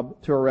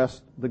job to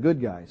arrest the good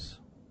guys.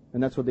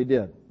 And that's what they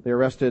did. They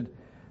arrested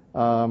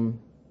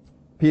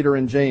Peter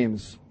and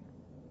James.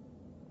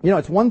 You know,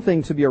 it's one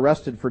thing to be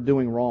arrested for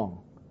doing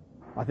wrong.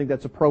 I think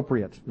that's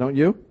appropriate, don't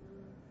you?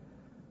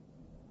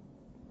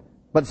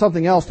 But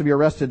something else to be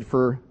arrested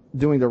for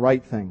doing the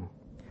right thing.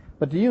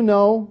 But do you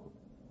know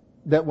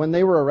that when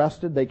they were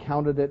arrested, they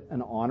counted it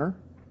an honor?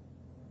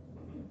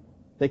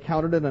 They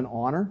counted it an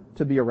honor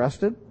to be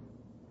arrested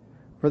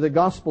for the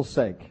gospel's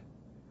sake,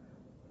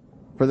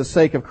 for the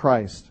sake of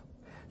Christ.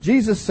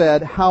 Jesus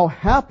said, "How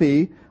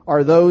happy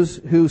are those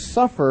who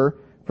suffer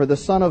for the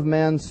Son of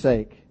Man's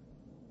sake."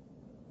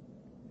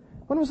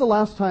 When was the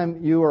last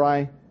time you or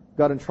I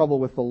got in trouble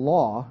with the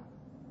law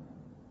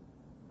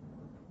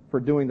for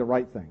doing the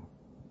right thing,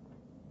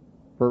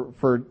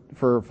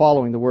 for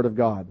following the Word of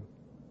God?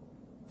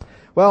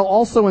 Well,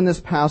 also in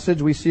this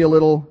passage, we see a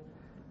little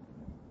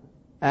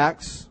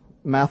Acts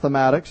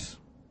mathematics.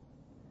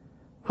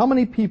 How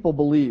many people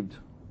believed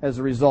as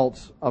a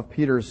result of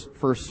Peter's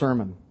first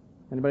sermon?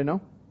 Anybody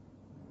know?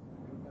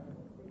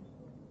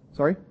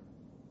 Sorry?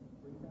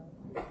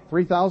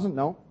 3,000?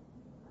 No.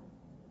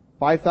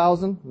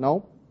 5,000?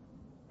 No.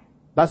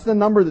 That's the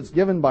number that's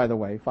given, by the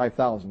way,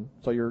 5,000.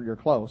 So you're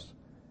close.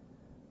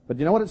 But do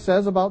you know what it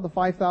says about the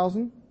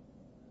 5,000?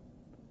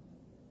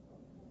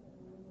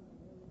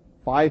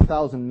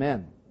 5,000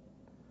 men.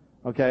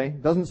 Okay?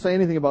 It doesn't say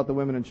anything about the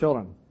women and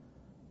children.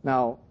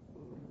 Now,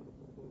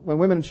 when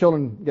women and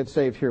children get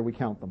saved here, we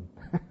count them.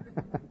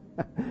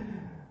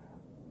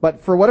 But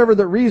for whatever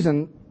the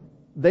reason,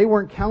 they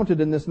weren't counted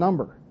in this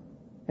number.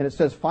 And it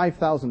says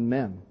 5,000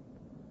 men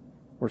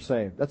were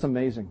saved. That's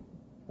amazing.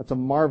 That's a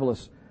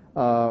marvelous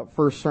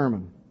first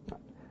sermon.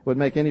 Would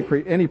make any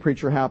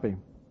preacher happy.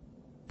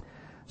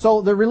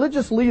 So the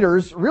religious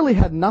leaders really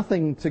had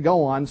nothing to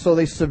go on, so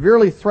they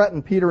severely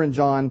threatened Peter and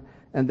John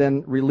and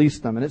then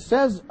released them. And it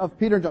says of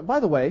Peter and John, by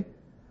the way,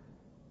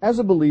 as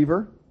a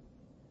believer,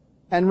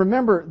 and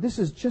remember, this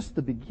is just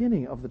the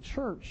beginning of the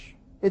church.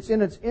 It's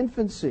in its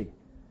infancy.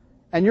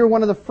 And you're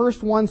one of the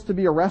first ones to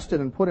be arrested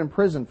and put in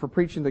prison for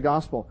preaching the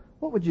gospel.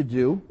 What would you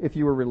do if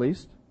you were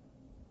released?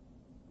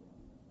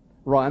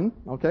 Run.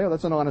 Okay, well,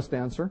 that's an honest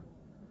answer.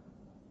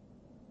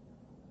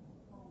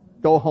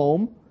 Go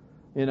home.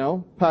 You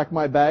know, pack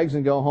my bags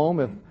and go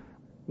home. If I'm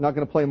not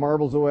going to play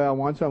marbles the way I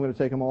want to, I'm going to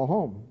take them all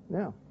home.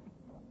 Yeah.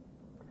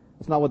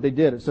 That's not what they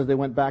did. It says they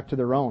went back to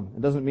their own.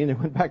 It doesn't mean they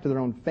went back to their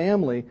own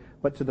family,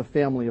 but to the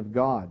family of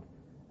God.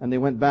 And they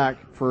went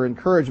back for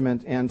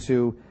encouragement and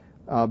to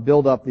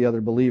build up the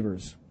other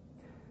believers.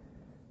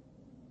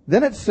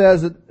 Then it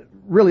says that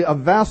really a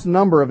vast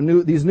number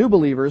of these new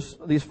believers,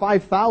 these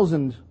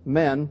 5,000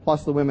 men,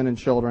 plus the women and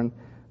children,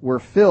 were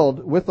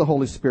filled with the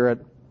Holy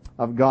Spirit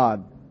of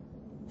God.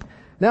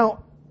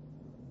 Now,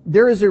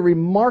 there is a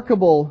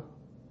remarkable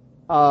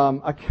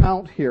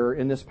account here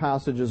in this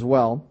passage as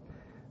well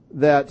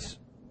that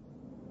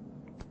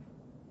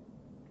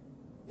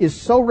is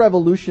so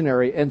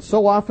revolutionary, and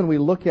so often we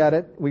look at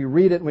it, we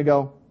read it, and we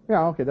go,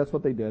 yeah, okay, that's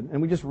what they did,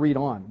 and we just read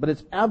on. But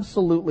it's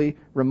absolutely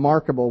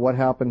remarkable what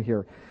happened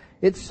here.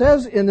 It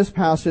says in this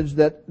passage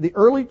that the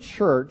early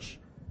church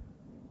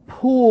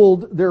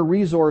pooled their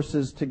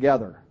resources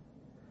together.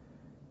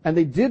 And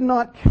they did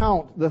not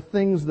count the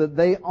things that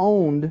they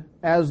owned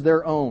as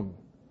their own.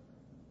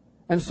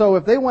 And so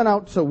if they went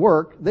out to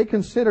work, they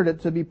considered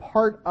it to be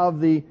part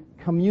of the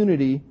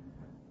community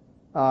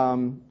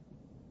pot,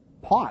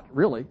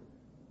 really.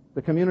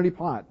 The community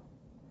pot.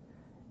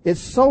 It's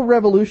so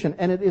revolution,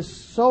 and it is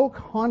so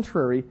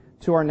contrary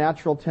to our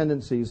natural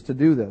tendencies to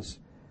do this.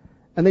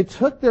 And they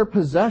took their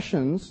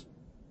possessions,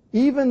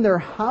 even their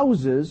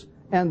houses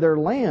and their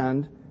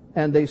land,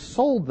 and they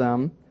sold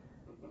them,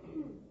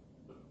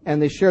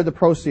 and they shared the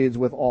proceeds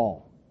with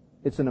all.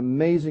 It's an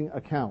amazing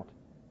account.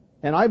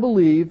 And I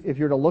believe, if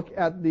you're to look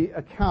at the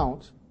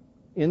account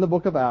in the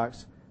book of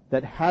Acts,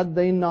 that had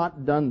they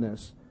not done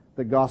this,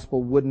 the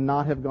gospel would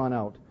not have gone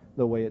out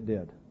the way it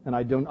did. And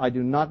I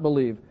do not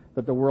believe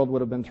that the world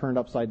would have been turned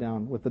upside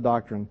down with the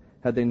doctrine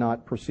had they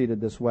not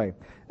proceeded this way.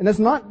 And it's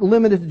not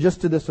limited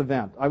just to this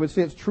event. I would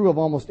say it's true of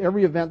almost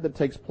every event that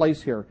takes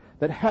place here.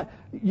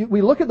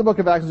 We look at the book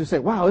of Acts and we say,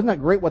 wow, isn't that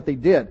great what they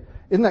did?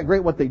 Isn't that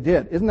great what they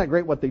did? Isn't that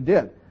great what they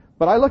did?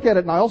 But I look at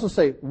it and I also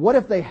say, what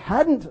if they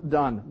hadn't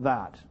done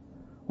that?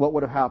 What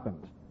would have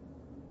happened?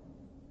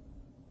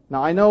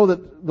 Now I know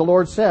that the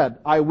Lord said,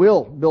 I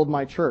will build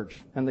my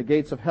church, and the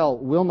gates of hell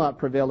will not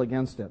prevail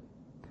against it.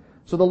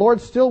 So the Lord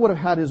still would have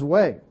had His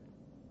way.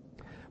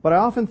 But I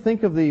often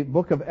think of the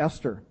book of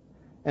Esther,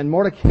 and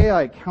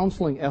Mordecai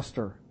counseling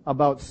Esther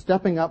about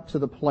stepping up to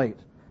the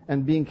plate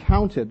and being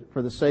counted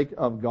for the sake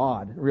of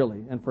God,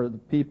 really, and for the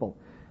people.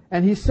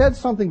 And he said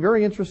something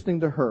very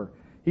interesting to her.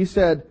 He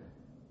said,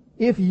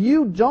 if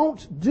you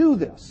don't do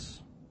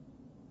this,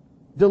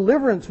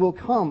 deliverance will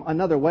come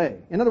another way.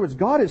 In other words,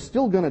 God is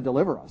still going to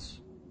deliver us.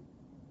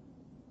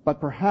 But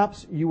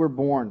perhaps you were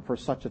born for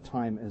such a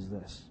time as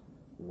this.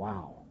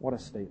 Wow, what a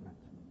statement.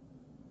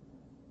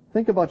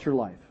 Think about your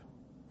life.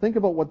 Think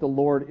about what the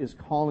Lord is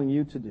calling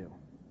you to do.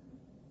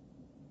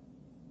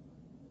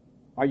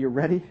 Are you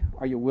ready?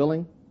 Are you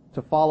willing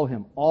to follow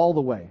Him all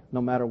the way,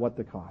 no matter what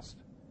the cost?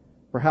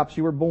 Perhaps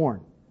you were born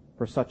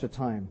for such a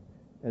time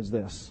as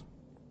this.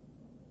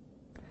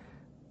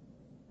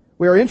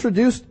 We are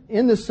introduced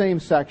in this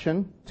same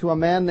section to a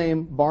man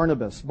named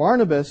Barnabas.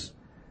 Barnabas,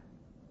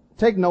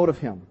 take note of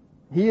him.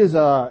 He is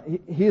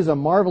a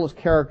marvelous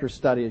character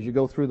study as you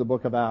go through the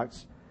book of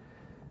Acts.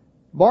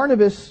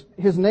 Barnabas,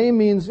 his name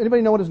means,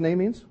 anybody know what his name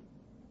means?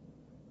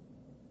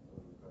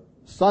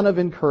 Son of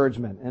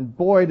encouragement. And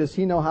boy, does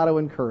he know how to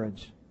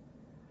encourage.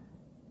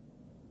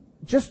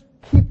 Just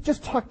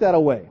tuck that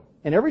away.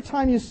 And every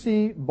time you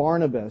see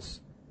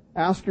Barnabas,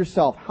 ask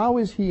yourself, how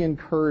is he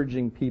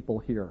encouraging people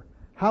here?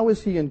 How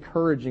is he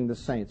encouraging the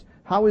saints?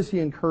 How is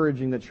he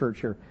encouraging the church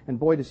here? And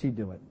boy, does he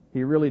do it.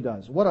 He really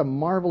does. What a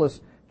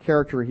marvelous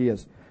character he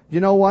is. Do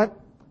you know what?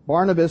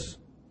 Barnabas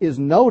is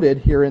noted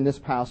here in this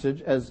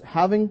passage as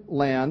having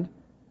land,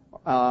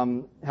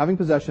 having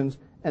possessions,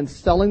 and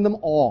selling them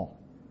all.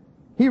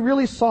 He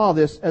really saw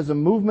this as a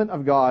movement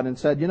of God and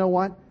said, you know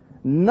what?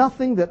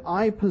 Nothing that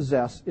I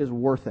possess is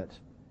worth it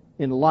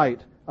in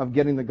light of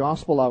getting the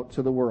gospel out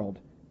to the world.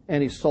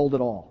 And he sold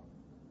it all.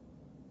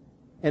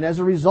 And as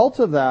a result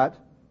of that,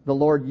 the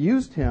Lord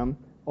used him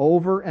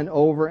over and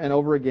over and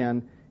over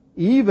again,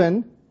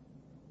 even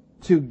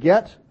to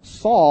get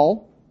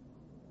Saul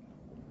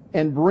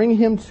and bring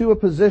him to a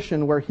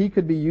position where he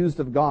could be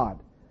used of God.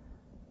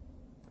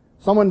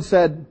 Someone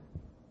said,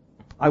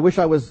 I wish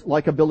I was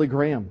like a Billy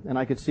Graham and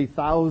I could see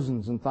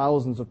thousands and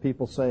thousands of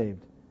people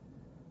saved.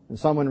 And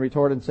someone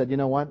retorted and said, you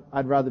know what?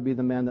 I'd rather be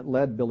the man that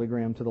led Billy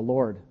Graham to the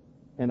Lord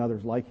and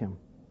others like him.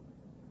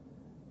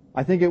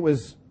 I think it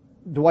was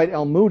Dwight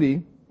L.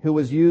 Moody who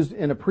was used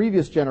in a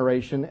previous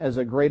generation as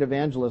a great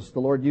evangelist. The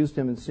Lord used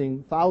him in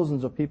seeing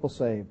thousands of people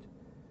saved.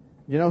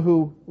 You know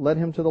who led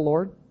him to the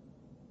Lord?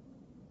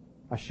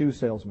 A shoe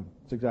salesman.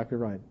 That's exactly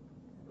right.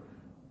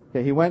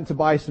 Okay, he went to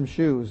buy some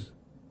shoes,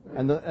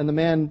 and the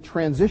man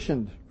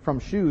transitioned from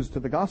shoes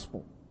to the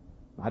gospel.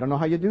 I don't know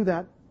how you do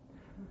that.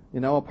 You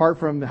know, apart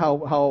from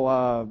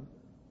how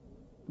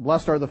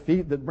blessed are the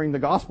feet that bring the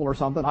gospel or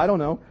something. I don't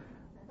know.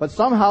 But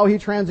somehow he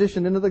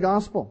transitioned into the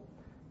gospel.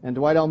 And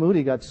Dwight L.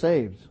 Moody got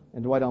saved.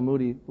 And Dwight L.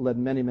 Moody led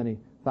many, many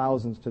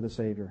thousands to the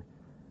Savior.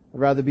 I'd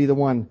rather be the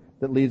one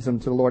that leads them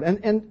to the Lord.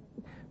 And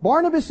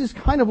Barnabas is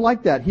kind of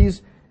like that.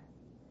 He's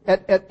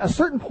at a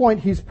certain point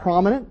he's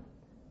prominent,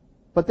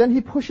 but then he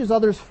pushes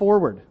others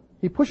forward.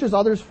 He pushes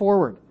others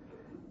forward.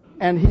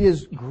 And he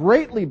is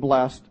greatly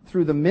blessed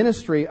through the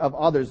ministry of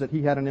others that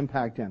he had an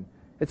impact in.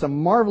 It's a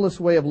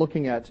marvelous way of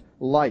looking at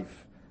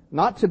life.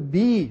 Not to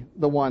be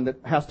the one that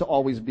has to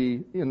always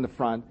be in the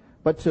front,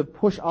 but to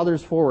push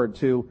others forward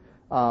to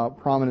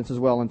prominence as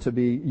well and to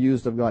be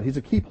used of God. He's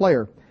a key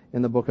player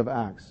in the book of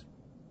Acts.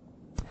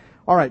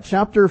 All right,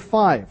 chapter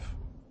 5.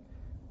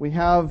 We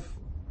have,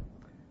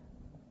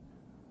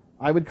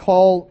 I would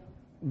call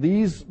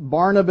these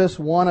Barnabas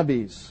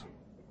wannabes.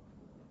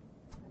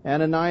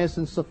 Ananias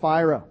and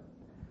Sapphira.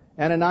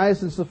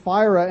 Ananias and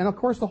Sapphira, and of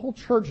course the whole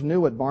church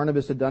knew what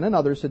Barnabas had done and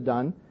others had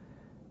done.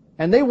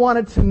 And they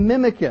wanted to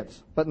mimic it,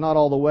 but not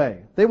all the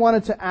way. They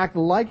wanted to act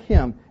like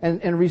him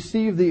and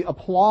receive the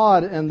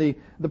applaud and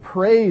the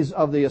praise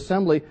of the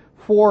assembly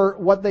for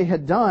what they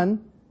had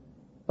done,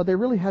 but they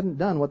really hadn't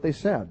done what they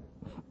said.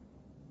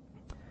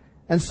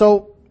 And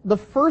so the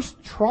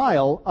first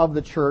trial of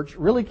the church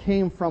really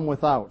came from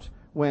without.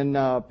 When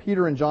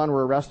Peter and John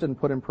were arrested and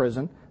put in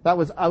prison, that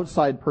was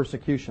outside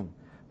persecution.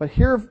 But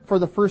here, for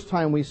the first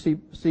time, we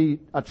see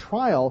a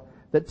trial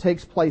that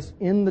takes place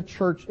in the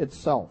church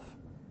itself.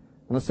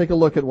 And let's take a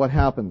look at what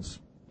happens.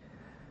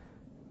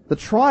 The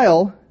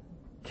trial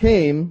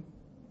came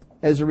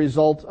as a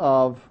result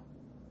of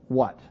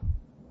what?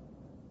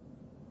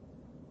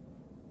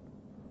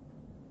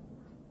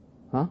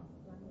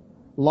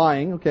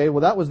 Lying. Okay,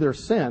 well that was their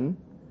sin.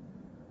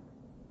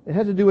 It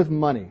had to do with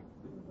money.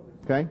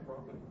 Okay?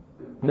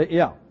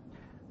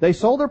 They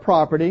sold their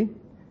property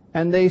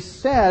and they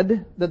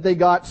said that they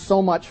got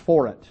so much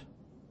for it.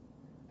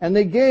 And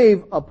they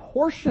gave a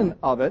portion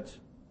of it,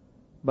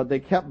 but they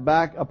kept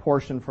back a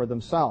portion for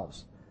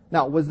themselves.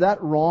 Now, was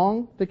that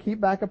wrong to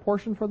keep back a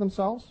portion for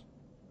themselves?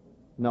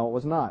 No, it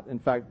was not. In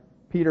fact,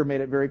 Peter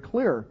made it very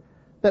clear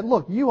that,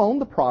 look, you own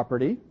the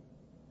property.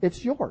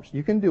 It's yours.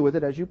 You can do with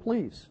it as you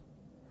please.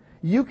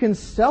 You can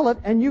sell it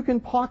and you can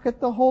pocket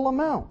the whole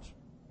amount.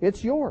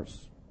 It's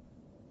yours.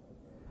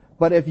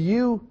 But if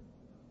you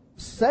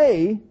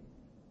say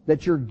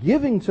that you're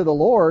giving to the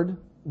Lord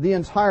the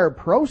entire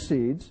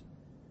proceeds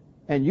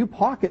and you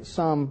pocket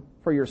some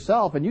for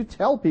yourself and you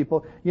tell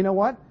people, you know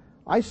what?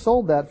 I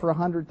sold that for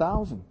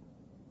 $100,000,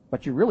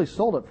 but you really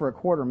sold it for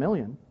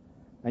 $250,000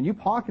 and you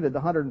pocketed the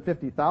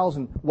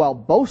 $150,000 while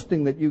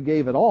boasting that you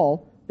gave it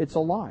all, it's a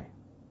lie.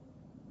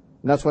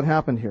 And that's what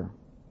happened here.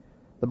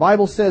 The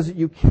Bible says that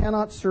you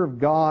cannot serve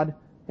God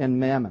and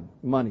mammon,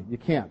 money. You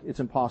can't. It's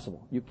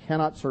impossible. You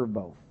cannot serve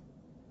both.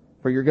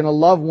 For you're going to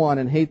love one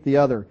and hate the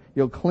other.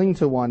 You'll cling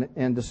to one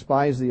and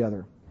despise the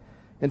other.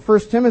 In 1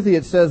 Timothy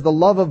it says, the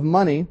love of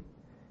money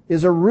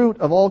is a root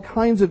of all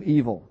kinds of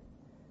evil.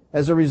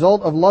 As a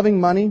result of loving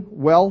money,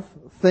 wealth,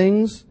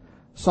 things,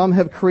 some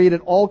have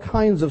created all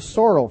kinds of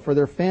sorrow for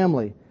their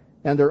family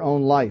and their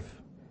own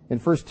life. In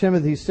 1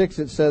 Timothy 6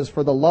 it says,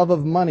 for the love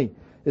of money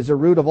is a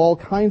root of all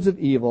kinds of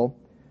evil,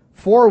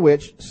 for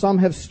which some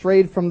have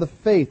strayed from the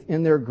faith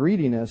in their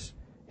greediness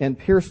and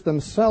pierced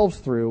themselves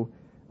through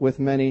with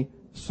many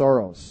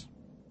sorrows.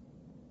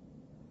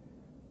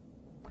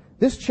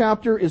 This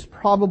chapter is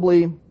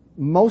probably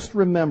most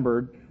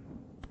remembered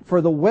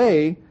for the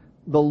way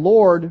the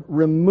Lord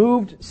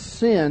removed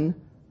sin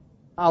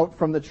out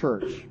from the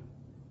church.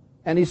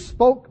 And He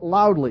spoke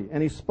loudly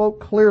and He spoke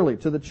clearly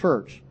to the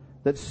church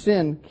that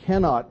sin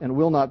cannot and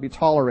will not be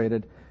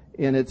tolerated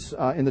in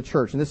the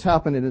church. And this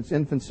happened in its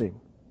infancy.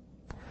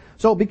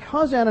 So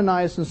because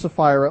Ananias and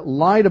Sapphira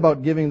lied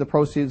about giving the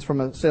proceeds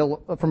from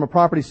a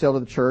property sale to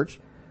the church,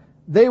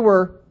 they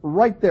were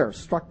right there,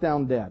 struck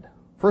down dead.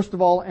 First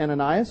of all,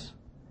 Ananias,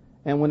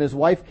 and when his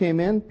wife came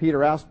in,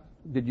 Peter asked,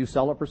 did you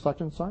sell it for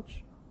such and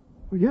such?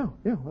 Well,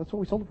 yeah, that's what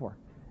we sold it for.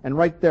 And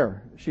right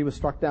there, she was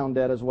struck down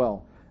dead as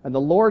well. And the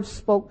Lord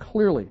spoke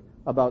clearly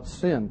about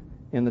sin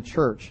in the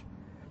church.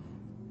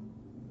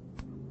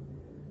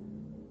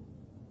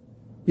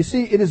 You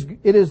see, it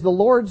is the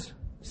Lord's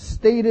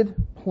stated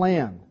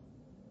plan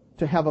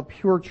to have a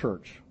pure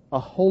church, a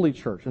holy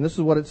church. And this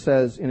is what it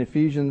says in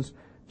Ephesians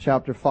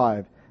chapter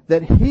 5.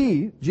 That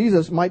He,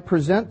 Jesus, might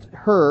present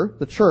her,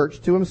 the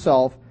church, to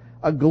Himself,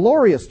 a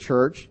glorious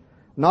church,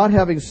 not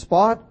having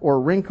spot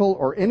or wrinkle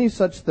or any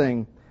such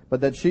thing,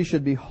 but that she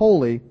should be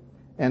holy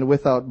and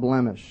without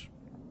blemish.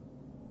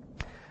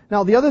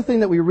 Now, the other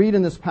thing that we read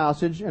in this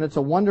passage, and it's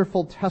a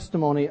wonderful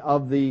testimony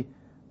of the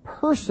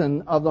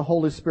person of the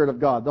Holy Spirit of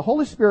God. The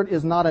Holy Spirit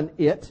is not an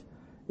it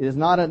is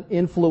not an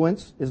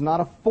influence, is not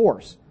a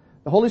force.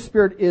 The Holy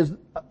Spirit is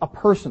a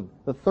person,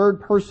 the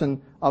third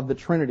person of the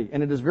Trinity.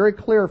 And it is very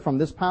clear from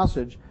this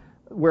passage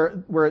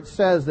where it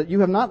says that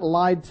you have not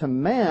lied to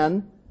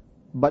man,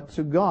 but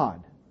to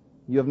God.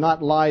 You have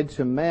not lied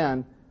to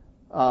man,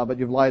 but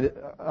you've lied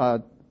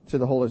to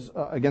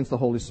the against the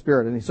Holy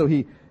Spirit. And so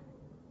he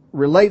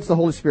relates the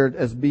Holy Spirit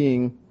as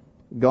being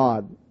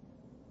God.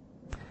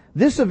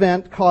 This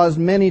event caused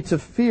many to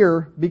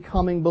fear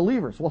becoming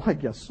believers. Well, I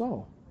guess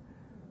so.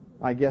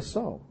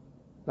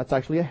 That's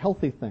actually a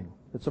healthy thing.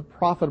 It's a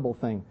profitable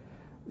thing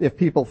if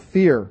people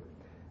fear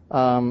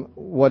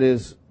what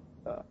is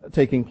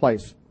taking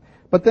place.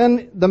 But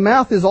then the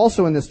math is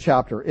also in this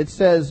chapter. It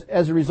says,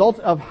 as a result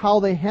of how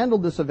they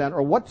handled this event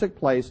or what took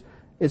place,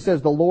 it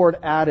says the Lord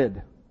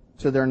added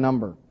to their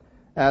number,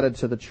 added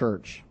to the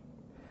church.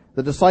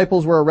 The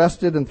disciples were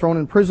arrested and thrown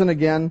in prison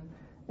again,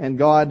 and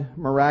God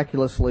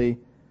miraculously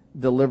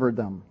delivered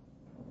them.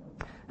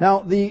 Now,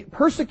 the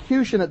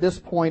persecution at this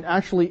point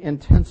actually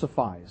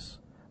intensifies.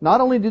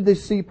 Not only did they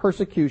see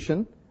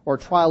persecution or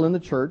trial in the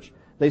church,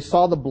 they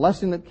saw the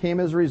blessing that came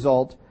as a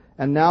result,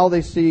 and now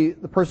they see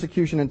the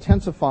persecution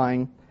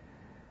intensifying.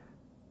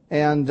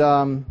 And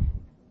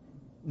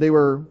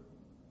the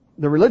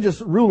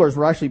religious rulers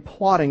were actually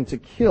plotting to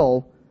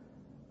kill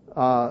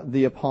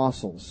the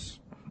apostles.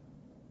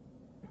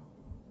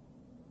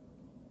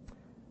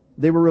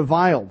 They were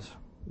reviled.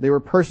 They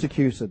were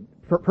persecuted.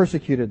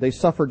 They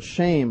suffered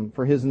shame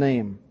for His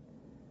name.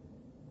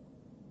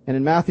 And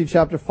in Matthew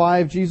chapter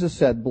 5, Jesus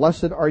said,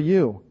 "Blessed are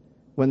you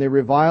when they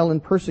revile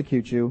and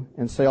persecute you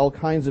and say all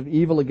kinds of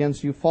evil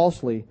against you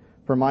falsely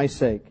for my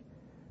sake.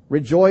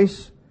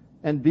 Rejoice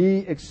and be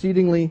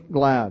exceedingly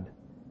glad,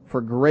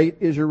 for great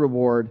is your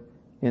reward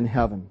in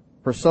heaven.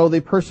 For so they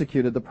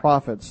persecuted the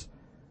prophets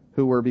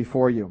who were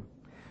before you."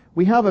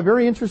 We have a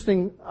very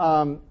interesting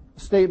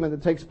statement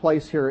that takes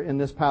place here in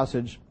this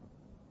passage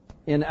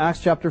in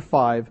Acts chapter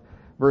 5,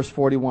 verse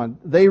 41.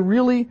 They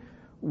really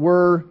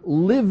were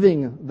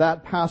living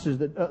that passage,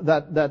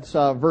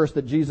 that verse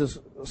that Jesus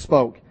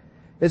spoke.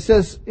 It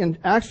says in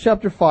Acts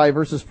chapter 5,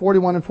 verses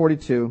 41 and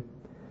 42,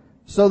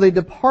 "So they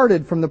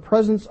departed from the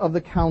presence of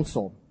the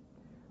council,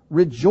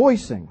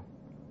 rejoicing."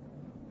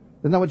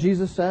 Isn't that what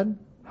Jesus said?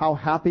 How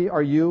happy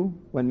are you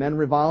when men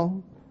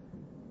revile?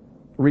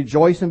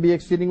 Rejoice and be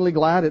exceedingly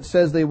glad. It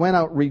says they went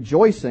out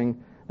rejoicing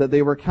that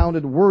they were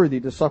counted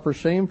worthy to suffer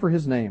shame for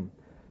His name.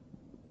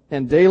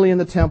 And daily in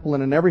the temple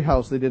and in every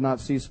house they did not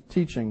cease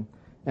teaching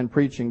and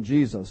preaching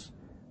Jesus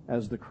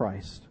as the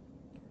Christ.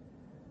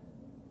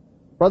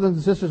 Brothers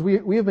and sisters,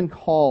 we have been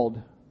called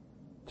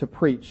to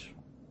preach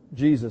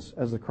Jesus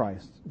as the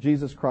Christ,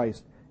 Jesus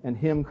Christ and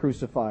Him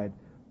crucified,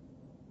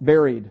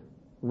 buried,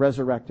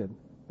 resurrected,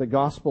 the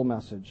gospel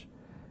message.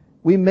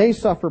 We may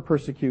suffer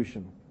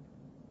persecution.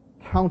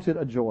 Count it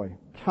a joy.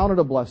 Count it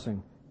a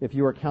blessing if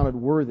you are counted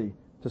worthy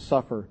to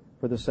suffer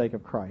for the sake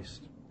of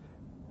Christ.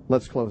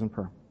 Let's close in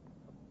prayer.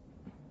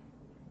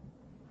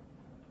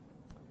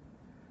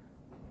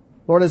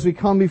 Lord, as we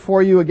come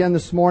before you again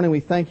this morning,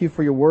 we thank you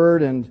for your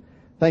word and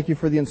thank you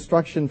for the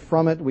instruction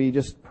from it. We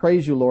just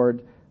praise you,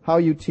 Lord, how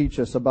you teach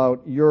us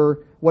about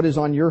what is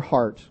on your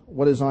heart,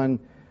 what is on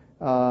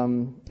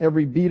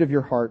every beat of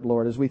your heart,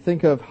 Lord, as we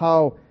think of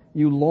how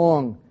you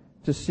long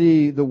to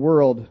see the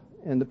world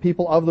and the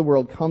people of the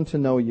world come to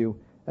know you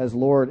as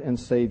Lord and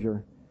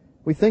Savior.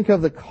 We think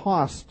of the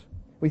cost.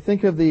 We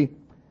think of the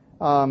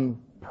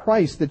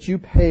price that you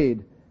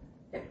paid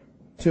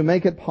to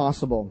make it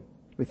possible.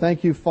 We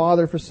thank you,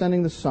 Father, for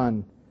sending the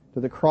Son to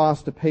the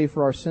cross to pay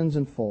for our sins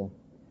in full.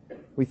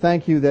 We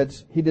thank you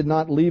that He did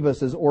not leave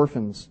us as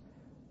orphans,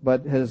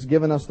 but has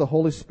given us the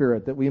Holy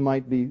Spirit that we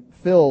might be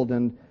filled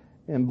and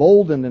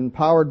emboldened and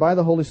empowered by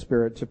the Holy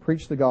Spirit to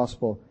preach the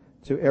gospel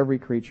to every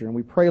creature. And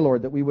we pray,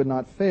 Lord, that we would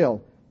not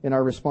fail in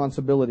our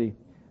responsibility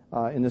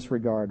in this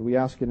regard. We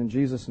ask it in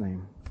Jesus'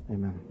 name.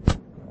 Amen.